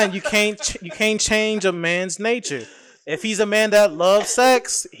same time you can't change a man's nature. If he's a man that loves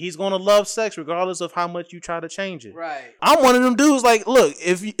sex, he's gonna love sex regardless of how much you try to change it. Right. I'm one of them dudes. Like, look,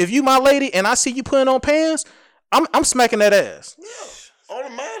 if you my lady and I see you putting on pants, I'm smacking that ass. Yeah,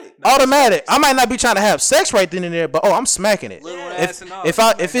 Automatic. I might not be trying to have sex right then and there, but I'm smacking it.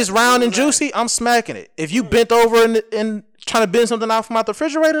 If it's round and juicy, I'm smacking it. If you bent over and trying to bend something out from out the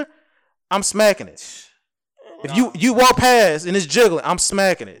refrigerator, I'm smacking it. If you walk past and it's jiggling, I'm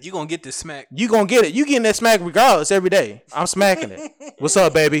smacking it. You gonna get this smack. You gonna get it. You getting that smack regardless every day. I'm smacking it. What's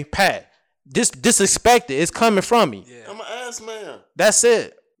up, baby? Pat. Disrespect it. It's coming from me. Yeah. I'm an ass man. That's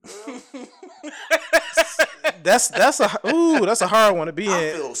it. that's a hard one to be in.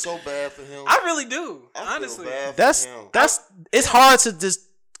 I feel so bad for him. I really do. Honestly, it's hard to just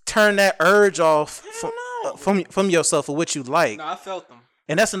turn that urge off from yourself or what you like. No, I felt them.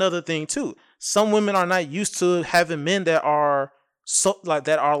 And that's another thing too. Some women are not used to having men that are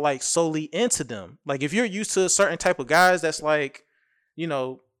solely into them. Like if you're used to a certain type of guys that's like, they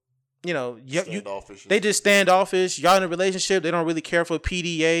just standoffish. Y'all in a relationship, they don't really care for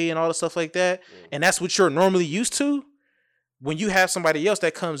PDA and all the stuff like that. Yeah. And that's what you're normally used to. When you have somebody else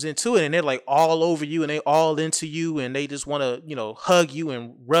that comes into it and they're like all over you and they all into you and they just want to, hug you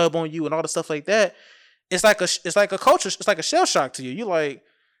and rub on you and all the stuff like that. It's like a culture. It's like a shell shock to you. You like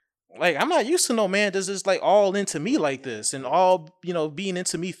I'm not used to no man that's just like all into me like this and all, being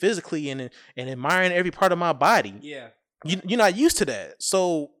into me physically and admiring every part of my body. Yeah. You're not used to that.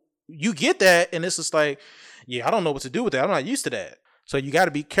 So you get that, and it's just like, yeah, I don't know what to do with that. I'm not used to that. So you got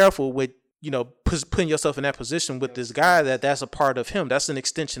to be careful with, putting yourself in that position with this guy that's a part of him. That's an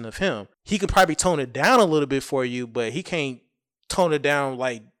extension of him. He could probably tone it down a little bit for you, but he can't tone it down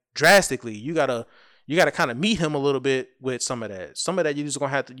like drastically. You gotta kind of meet him a little bit with some of that. Some of that you're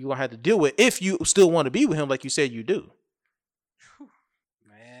gonna have to deal with if you still want to be with him, like you said you do.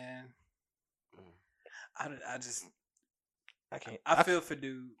 Man, I feel for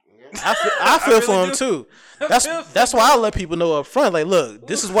dude. I feel really for him too. That's why I let people know up front. Like, look,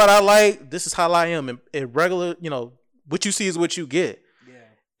 this is what I like. This is how I am. And regular, what you see is what you get. Yeah.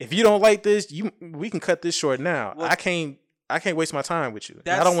 If you don't like this, we can cut this short now. Well, I can't waste my time with you.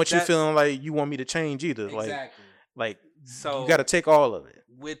 I don't want you feeling like you want me to change either. Exactly. Like so you got to take all of it.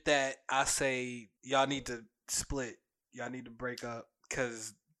 With that, I say y'all need to split. Y'all need to break up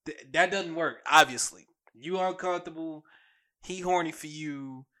because that doesn't work. Obviously, you uncomfortable. He horny for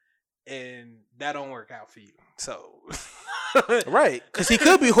you, and that don't work out for you. So, right, because he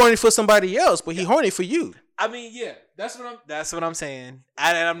could be horny for somebody else, but he horny for you. I mean, yeah, that's what I'm saying.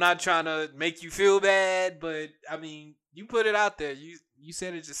 And I'm not trying to make you feel bad, but I mean, you put it out there. You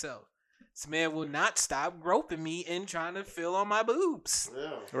said it yourself. This man will not stop groping me and trying to feel on my boobs.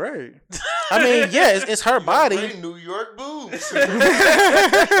 Yeah. Right. I mean, yeah, it's her body. Great New York boobs.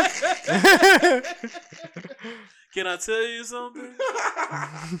 Can I tell you something?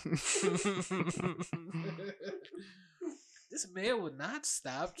 This man will not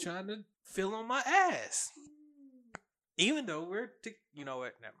stop trying to feel on my ass. Even though you know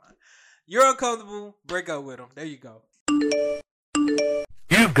what? Never mind. You're uncomfortable. Break up with him. There you go.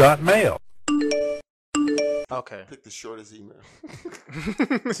 You've got mail. Okay. Pick the shortest email.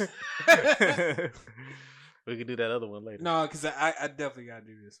 We can do that other one later. No, because I definitely gotta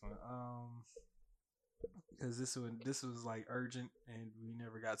do this one. Because this was like urgent and we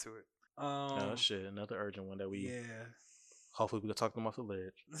never got to it. Oh shit! Another urgent one that we. Yeah. Hopefully we can talk them off the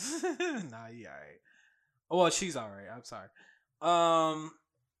ledge. Nah, yeah, Oh, well, she's all right. I'm sorry.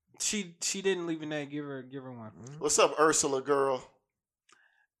 She didn't leave a name. Give her one. What's up, Ursula girl?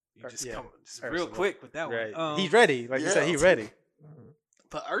 You just Yeah, come just real Ursula. quick with that Right. one. He's ready. Like you said, he's ready.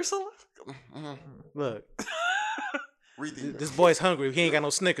 But Ursula? Look, Read these. this boy's hungry. He ain't got no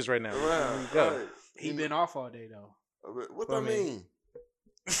Snickers right now. Right, Go. right. He been off all day though. What I that mean- mean?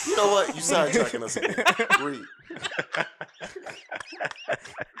 You know what? You sidetracking us again. Read.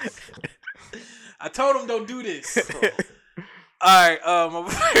 I told him don't do this. All right,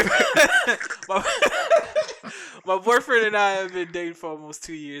 my boyfriend and I have been dating for almost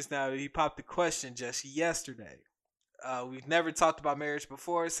 2 years now. He popped the question just yesterday. We've never talked about marriage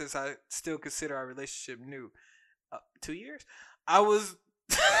before, since I still consider our relationship new. 2 years? I was.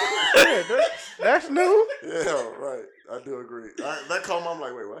 That's new. Yeah, right. I do agree. That call, I'm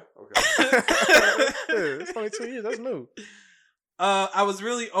like, wait, what? Okay. It's only 2 years. That's new. I was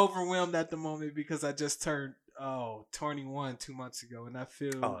really overwhelmed at the moment because I just turned 21 2 months ago, and I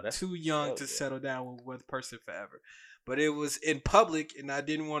feel that's too young to yeah. settle down with one person forever. But it was in public, and I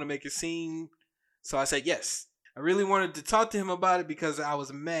didn't want to make a scene, so I said yes. I really wanted to talk to him about it because I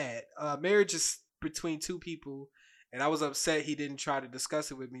was mad. Marriage is between two people, and I was upset he didn't try to discuss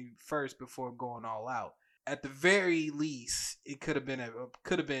it with me first before going all out. At the very least, it could have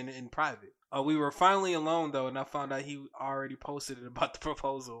been in private. We were finally alone though, and I found out he already posted it about the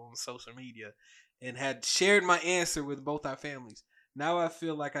proposal on social media, and had shared my answer with both our families. Now I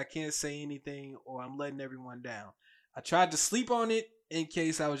feel like I can't say anything, or I'm letting everyone down. I tried to sleep on it in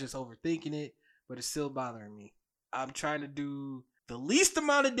case I was just overthinking it, but it's still bothering me. I'm trying to do the least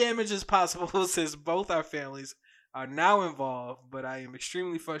amount of damage as possible since both our families are now involved, but I am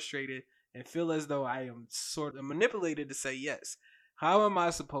extremely frustrated and feel as though I am sort of manipulated to say yes. How am I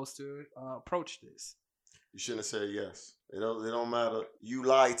supposed to approach this? You shouldn't have said yes. It don't matter. You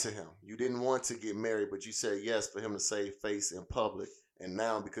lied to him. You didn't want to get married, but you said yes for him to save face in public. And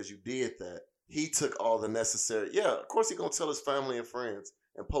now, because you did that, he took all the necessary. Yeah, of course he's going to tell his family and friends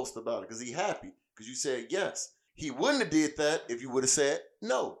and post about it because he's happy because you said yes. He wouldn't have did that if you would have said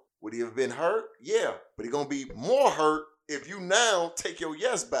no. Would he have been hurt? Yeah, but he's going to be more hurt if you now take your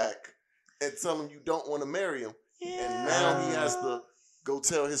yes back and tell him you don't want to marry him. Yeah. And now he has to go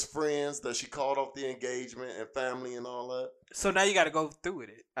tell his friends that she called off the engagement and family and all that. So now you got to go through with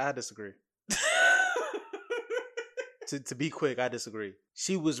it. I disagree. To be quick, I disagree.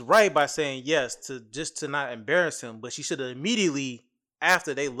 She was right by saying yes to not embarrass him, but she should have immediately,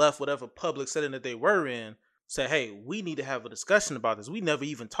 after they left whatever public setting that they were in, said, hey, we need to have a discussion about this. We never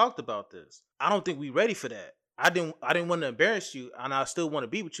even talked about this. I don't think we're ready for that. I didn't want to embarrass you, and I still want to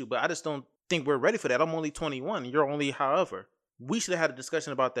be with you, but I just don't think we're ready for that. I'm only 21, and you're only however. We should have had a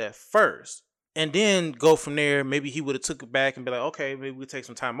discussion about that first, and then go from there. Maybe he would have took it back and be like, okay, maybe we'll take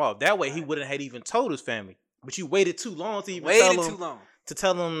some time off. That way he wouldn't have even told his family. But you waited too long to even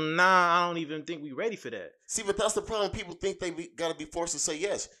tell them, nah, I don't even think we ready for that. See, but that's the problem. People think they got to be forced to say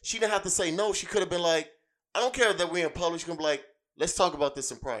yes. She didn't have to say no. She could have been like, I don't care that we're in public. She can be like, let's talk about this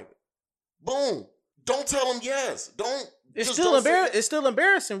in private. Boom. Don't tell them yes. It's still embarrassing. It's still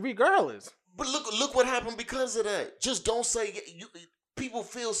embarrassing regardless. But look what happened because of that. Just don't say. People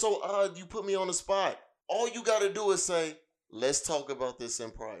feel so odd. You put me on the spot. All you got to do is say, let's talk about this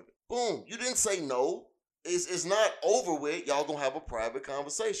in private. Boom. You didn't say no. It's not over with. Y'all gonna have a private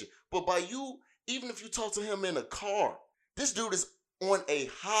conversation. But by you, even if you talk to him in a car, this dude is on a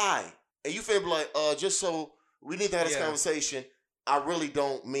high. And you feel like, just so we need to have this conversation, I really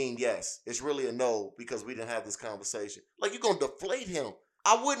don't mean yes. It's really a no because we didn't have this conversation. Like, you're going to deflate him.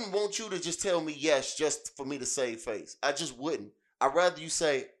 I wouldn't want you to just tell me yes just for me to save face. I just wouldn't. I'd rather you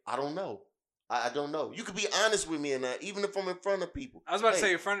say, I don't know. I don't know. You could be honest with me in that, even if I'm in front of people. I was about to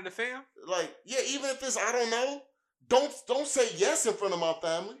say in front of the fam? Like, yeah, even if it's I don't know, don't say yes in front of my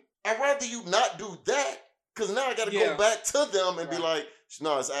family. I'd rather you not do that because now I got to go back to them and be like,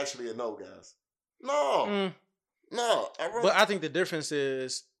 no, it's actually a no, guys. No. No. But I think the difference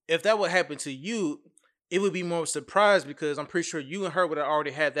is if that would happen to you, it would be more surprised because I'm pretty sure you and her would have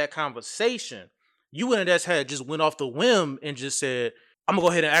already had that conversation. You wouldn't have just went off the whim and just said, I'm going to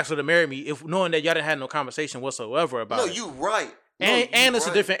go ahead and ask her to marry me, if knowing that y'all didn't have no conversation whatsoever about it. No, you right. And it's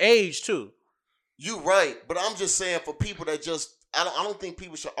a different age, too. You right. But I'm just saying for people that just, I don't think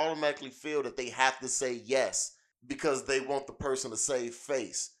people should automatically feel that they have to say yes because they want the person to save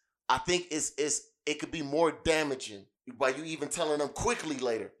face. I think it could be more damaging by you even telling them quickly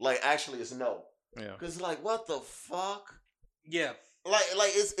later. Like, actually, it's no. Yeah. Because, like, what the fuck? Yeah. Like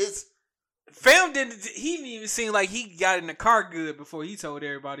it's... Fam he didn't even seem like he got in the car good before he told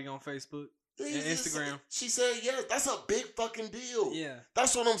everybody on Facebook. Instagram. She said yes. That's a big fucking deal. Yeah.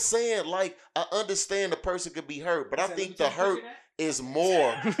 That's what I'm saying. Like, I understand the person could be hurt, but I think the hurt is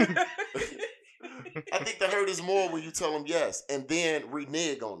more. I think the hurt is more when you tell them yes and then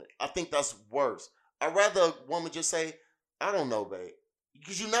renege on it. I think that's worse. I'd rather a woman just say, I don't know, babe.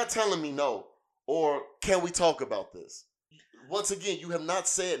 Because you're not telling me no. Or can we talk about this? Once again, you have not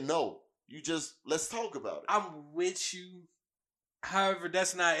said no. You just, let's talk about it. I'm with you. However,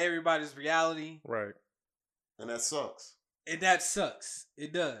 that's not everybody's reality. Right. And that sucks. And that sucks.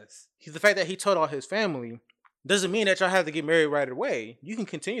 It does. The fact that he told all his family doesn't mean that y'all have to get married right away. You can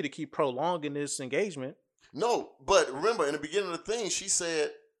continue to keep prolonging this engagement. No, but remember, in the beginning of the thing, she said,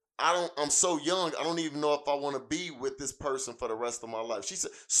 I'm so young, I don't even know if I want to be with this person for the rest of my life. She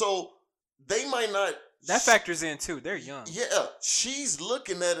said, so they might not. That factors in too. They're young. Yeah, she's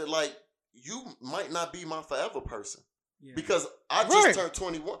looking at it like, you might not be my forever person. Yeah. Because I just turned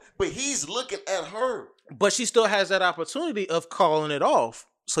 21. But he's looking at her. But she still has that opportunity of calling it off.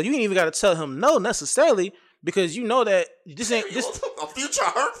 So you ain't even got to tell him no necessarily, because you know that this ain't this a future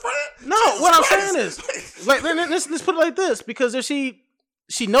hurt friend. No, Jesus what I'm Christ. saying is, like, let's put it like this: because if she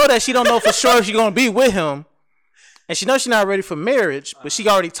know that she don't know for sure if she's gonna be with him, and she knows she's not ready for marriage, but she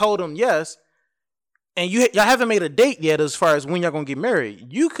already told him yes, and y'all haven't made a date yet as far as when y'all gonna get married.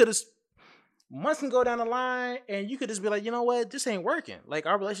 You could have months can go down the line, and you could just be like, you know what, this ain't working. Like,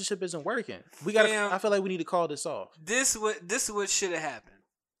 our relationship isn't working. We gotta. Damn. I feel like we need to call this off. This is what should have happened.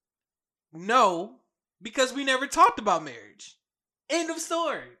 No, because we never talked about marriage. End of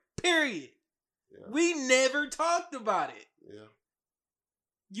story. Period. Yeah. We never talked about it. Yeah.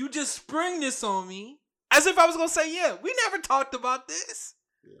 You just sprung this on me as if I was gonna say, yeah, we never talked about this.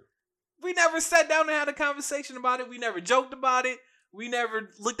 Yeah. We never sat down and had a conversation about it. We never joked about it. We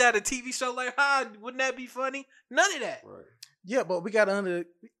never looked at a TV show like, wouldn't that be funny? None of that. Right. Yeah, but we gotta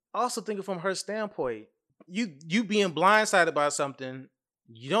also think from her standpoint. You being blindsided by something,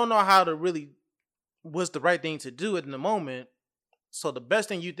 you don't know how to really what's the right thing to do in the moment. So the best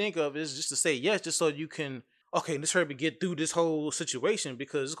thing you think of is just to say yes, just so you can, okay, let's hurry up and get through this whole situation,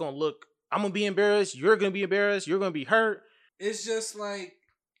 because it's gonna look, I'm gonna be embarrassed, you're gonna be embarrassed, you're gonna be hurt. It's just like,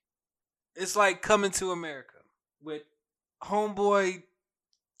 it's like Coming to America with homeboy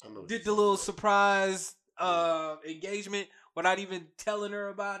did the little surprise engagement without even telling her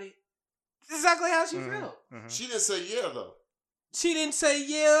about it. It's exactly how she felt. Mm-hmm. She didn't say yeah though. She didn't say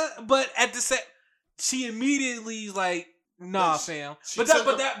yeah, but at the she immediately like, nah, fam. But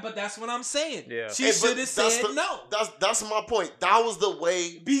that's what I'm saying. Yeah. She should have said no. That's my point. That was the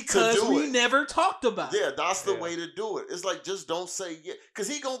way because to do we it. never talked about it. Yeah, that's the way to do it. It's like, just don't say yeah, because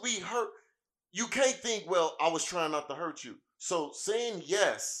he gonna be hurt. You can't think, well, I was trying not to hurt you. So saying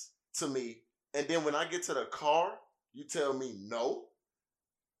yes to me, and then when I get to the car, you tell me no.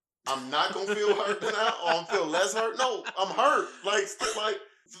 I'm not gonna feel hurt now, or I'm feel less hurt. No, I'm hurt. Like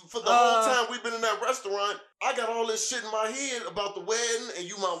for the whole time we've been in that restaurant, I got all this shit in my head about the wedding and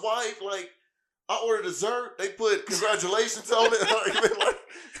you my wife. Like, I ordered dessert, they put congratulations on it. Like,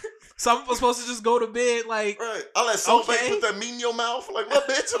 so I'm supposed to just go to bed like, right? I let somebody put that meat in your mouth, like, what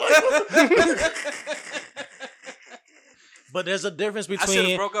bitch? Like, But there's a difference I should between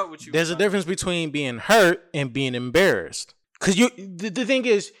have broke up with you. there's a difference between being hurt and being embarrassed. Because the thing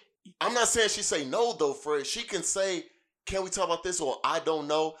is, I'm not saying she say no though, Fred. She can say, can we talk about this, or I don't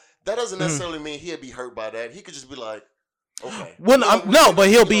know. That doesn't necessarily mean he'll be hurt by that. He could just be like, okay. Well, but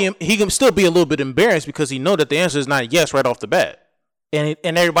he can still be a little bit embarrassed because he know that the answer is not yes right off the bat, and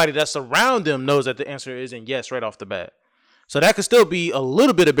everybody that's around him knows that the answer isn't yes right off the bat. So that could still be a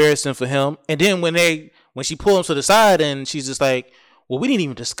little bit embarrassing for him. And then when she pulled him to the side and she's just like, well, we didn't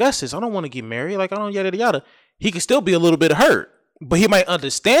even discuss this. I don't want to get married. Like, I don't yada yada. He could still be a little bit hurt, but he might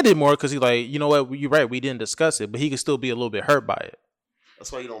understand it more because he's like, you know what, you're right, we didn't discuss it. But he could still be a little bit hurt by it.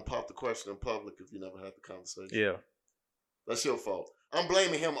 That's why you don't pop the question in public if you never had the conversation. Yeah. That's your fault. I'm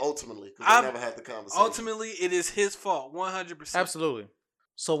blaming him ultimately because I never had the conversation. Ultimately, it is his fault, 100%. Absolutely.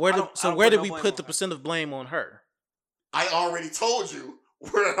 So where did we put the percent of blame on her? I already told you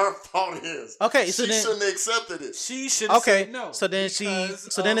where her fault is. Okay, so she shouldn't have accepted it. She should have said no. So then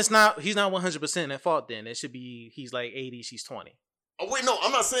he's not 100% at fault. Then it should be he's like 80, she's 20. Oh wait, no,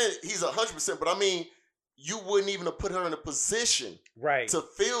 I'm not saying he's 100%, but I mean, you wouldn't even have put her in a position right to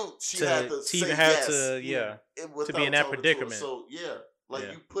feel she had to say yes, to be in that predicament. So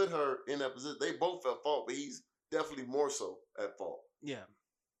you put her in that position. They both at fault, but he's definitely more so at fault. Yeah,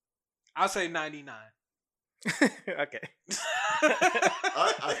 I'll say 99. Okay.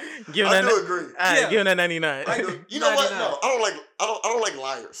 I do agree. Give him that 99. You know 99. What? No, I don't like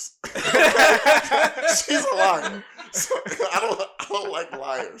liars. She's a liar. So I don't like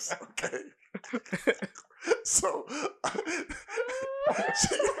liars. Okay. So I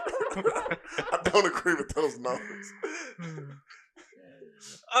don't agree with those numbers.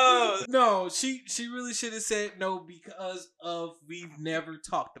 No, she really should have said no because of we've never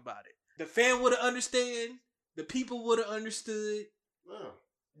talked about it. The fan would have understood. The people would have understood. Yeah.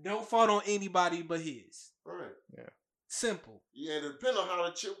 No fault on anybody but his. Right. Yeah. Simple. Yeah, and depending on how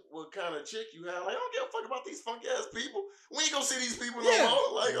the chick, what kind of chick you have, like I don't give a fuck about these funky ass people. We ain't gonna see these people no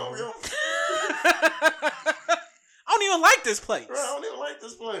more. Like, oh, I don't even like this place. right, I don't even like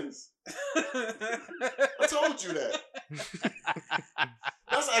this place. I told you that.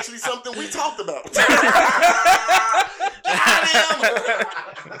 That's actually something we talked about.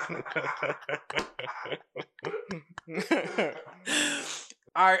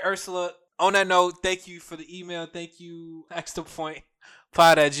 All right, Ursula. On that note, thank you for the email. Thank you,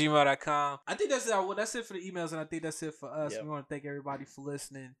 extrapoint5@gmail.com. I think that's it. Well, that's it for the emails, and I think that's it for us. Yep. We want to thank everybody for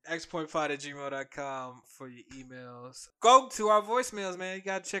listening. extrapoint5@gmail.com for your emails. Go to our voicemails, man. You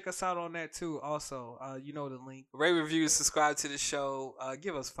got to check us out on that, too. Also, you know the link. Rate, review, subscribe to the show.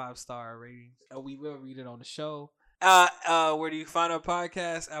 Give us 5-star ratings. We will read it on the show. Where do you find our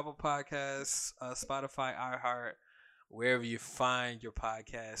podcast? Apple Podcasts, Spotify, iHeart. Wherever you find your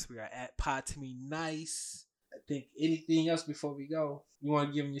podcast, we are at Pod to Me Nice. I think anything else before we go? You want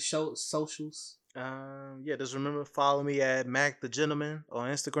to give them your socials? Yeah, just remember follow me at Mac the Gentleman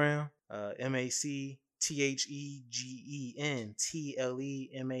on Instagram.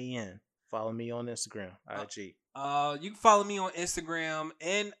 MacTheGentleman. Follow me on Instagram. IG. You can follow me on Instagram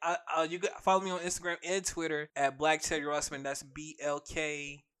and you can follow me on Instagram and Twitter at Black Teddy Ruxpin. That's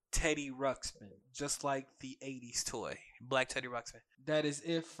BLK Teddy Ruxpin, just like the 80s toy, Black Teddy Ruxpin. That is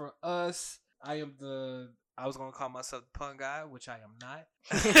it for us. I was going to call myself the pun guy, which I am not.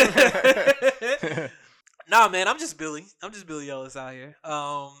 Nah, man, I'm just Billy Ellis out here.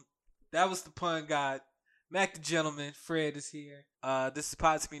 That was the pun guy. Mac the Gentleman. Fred is here. This is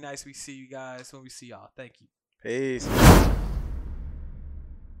Pod to Be Nice. We see you guys when we see y'all. Thank you. Peace.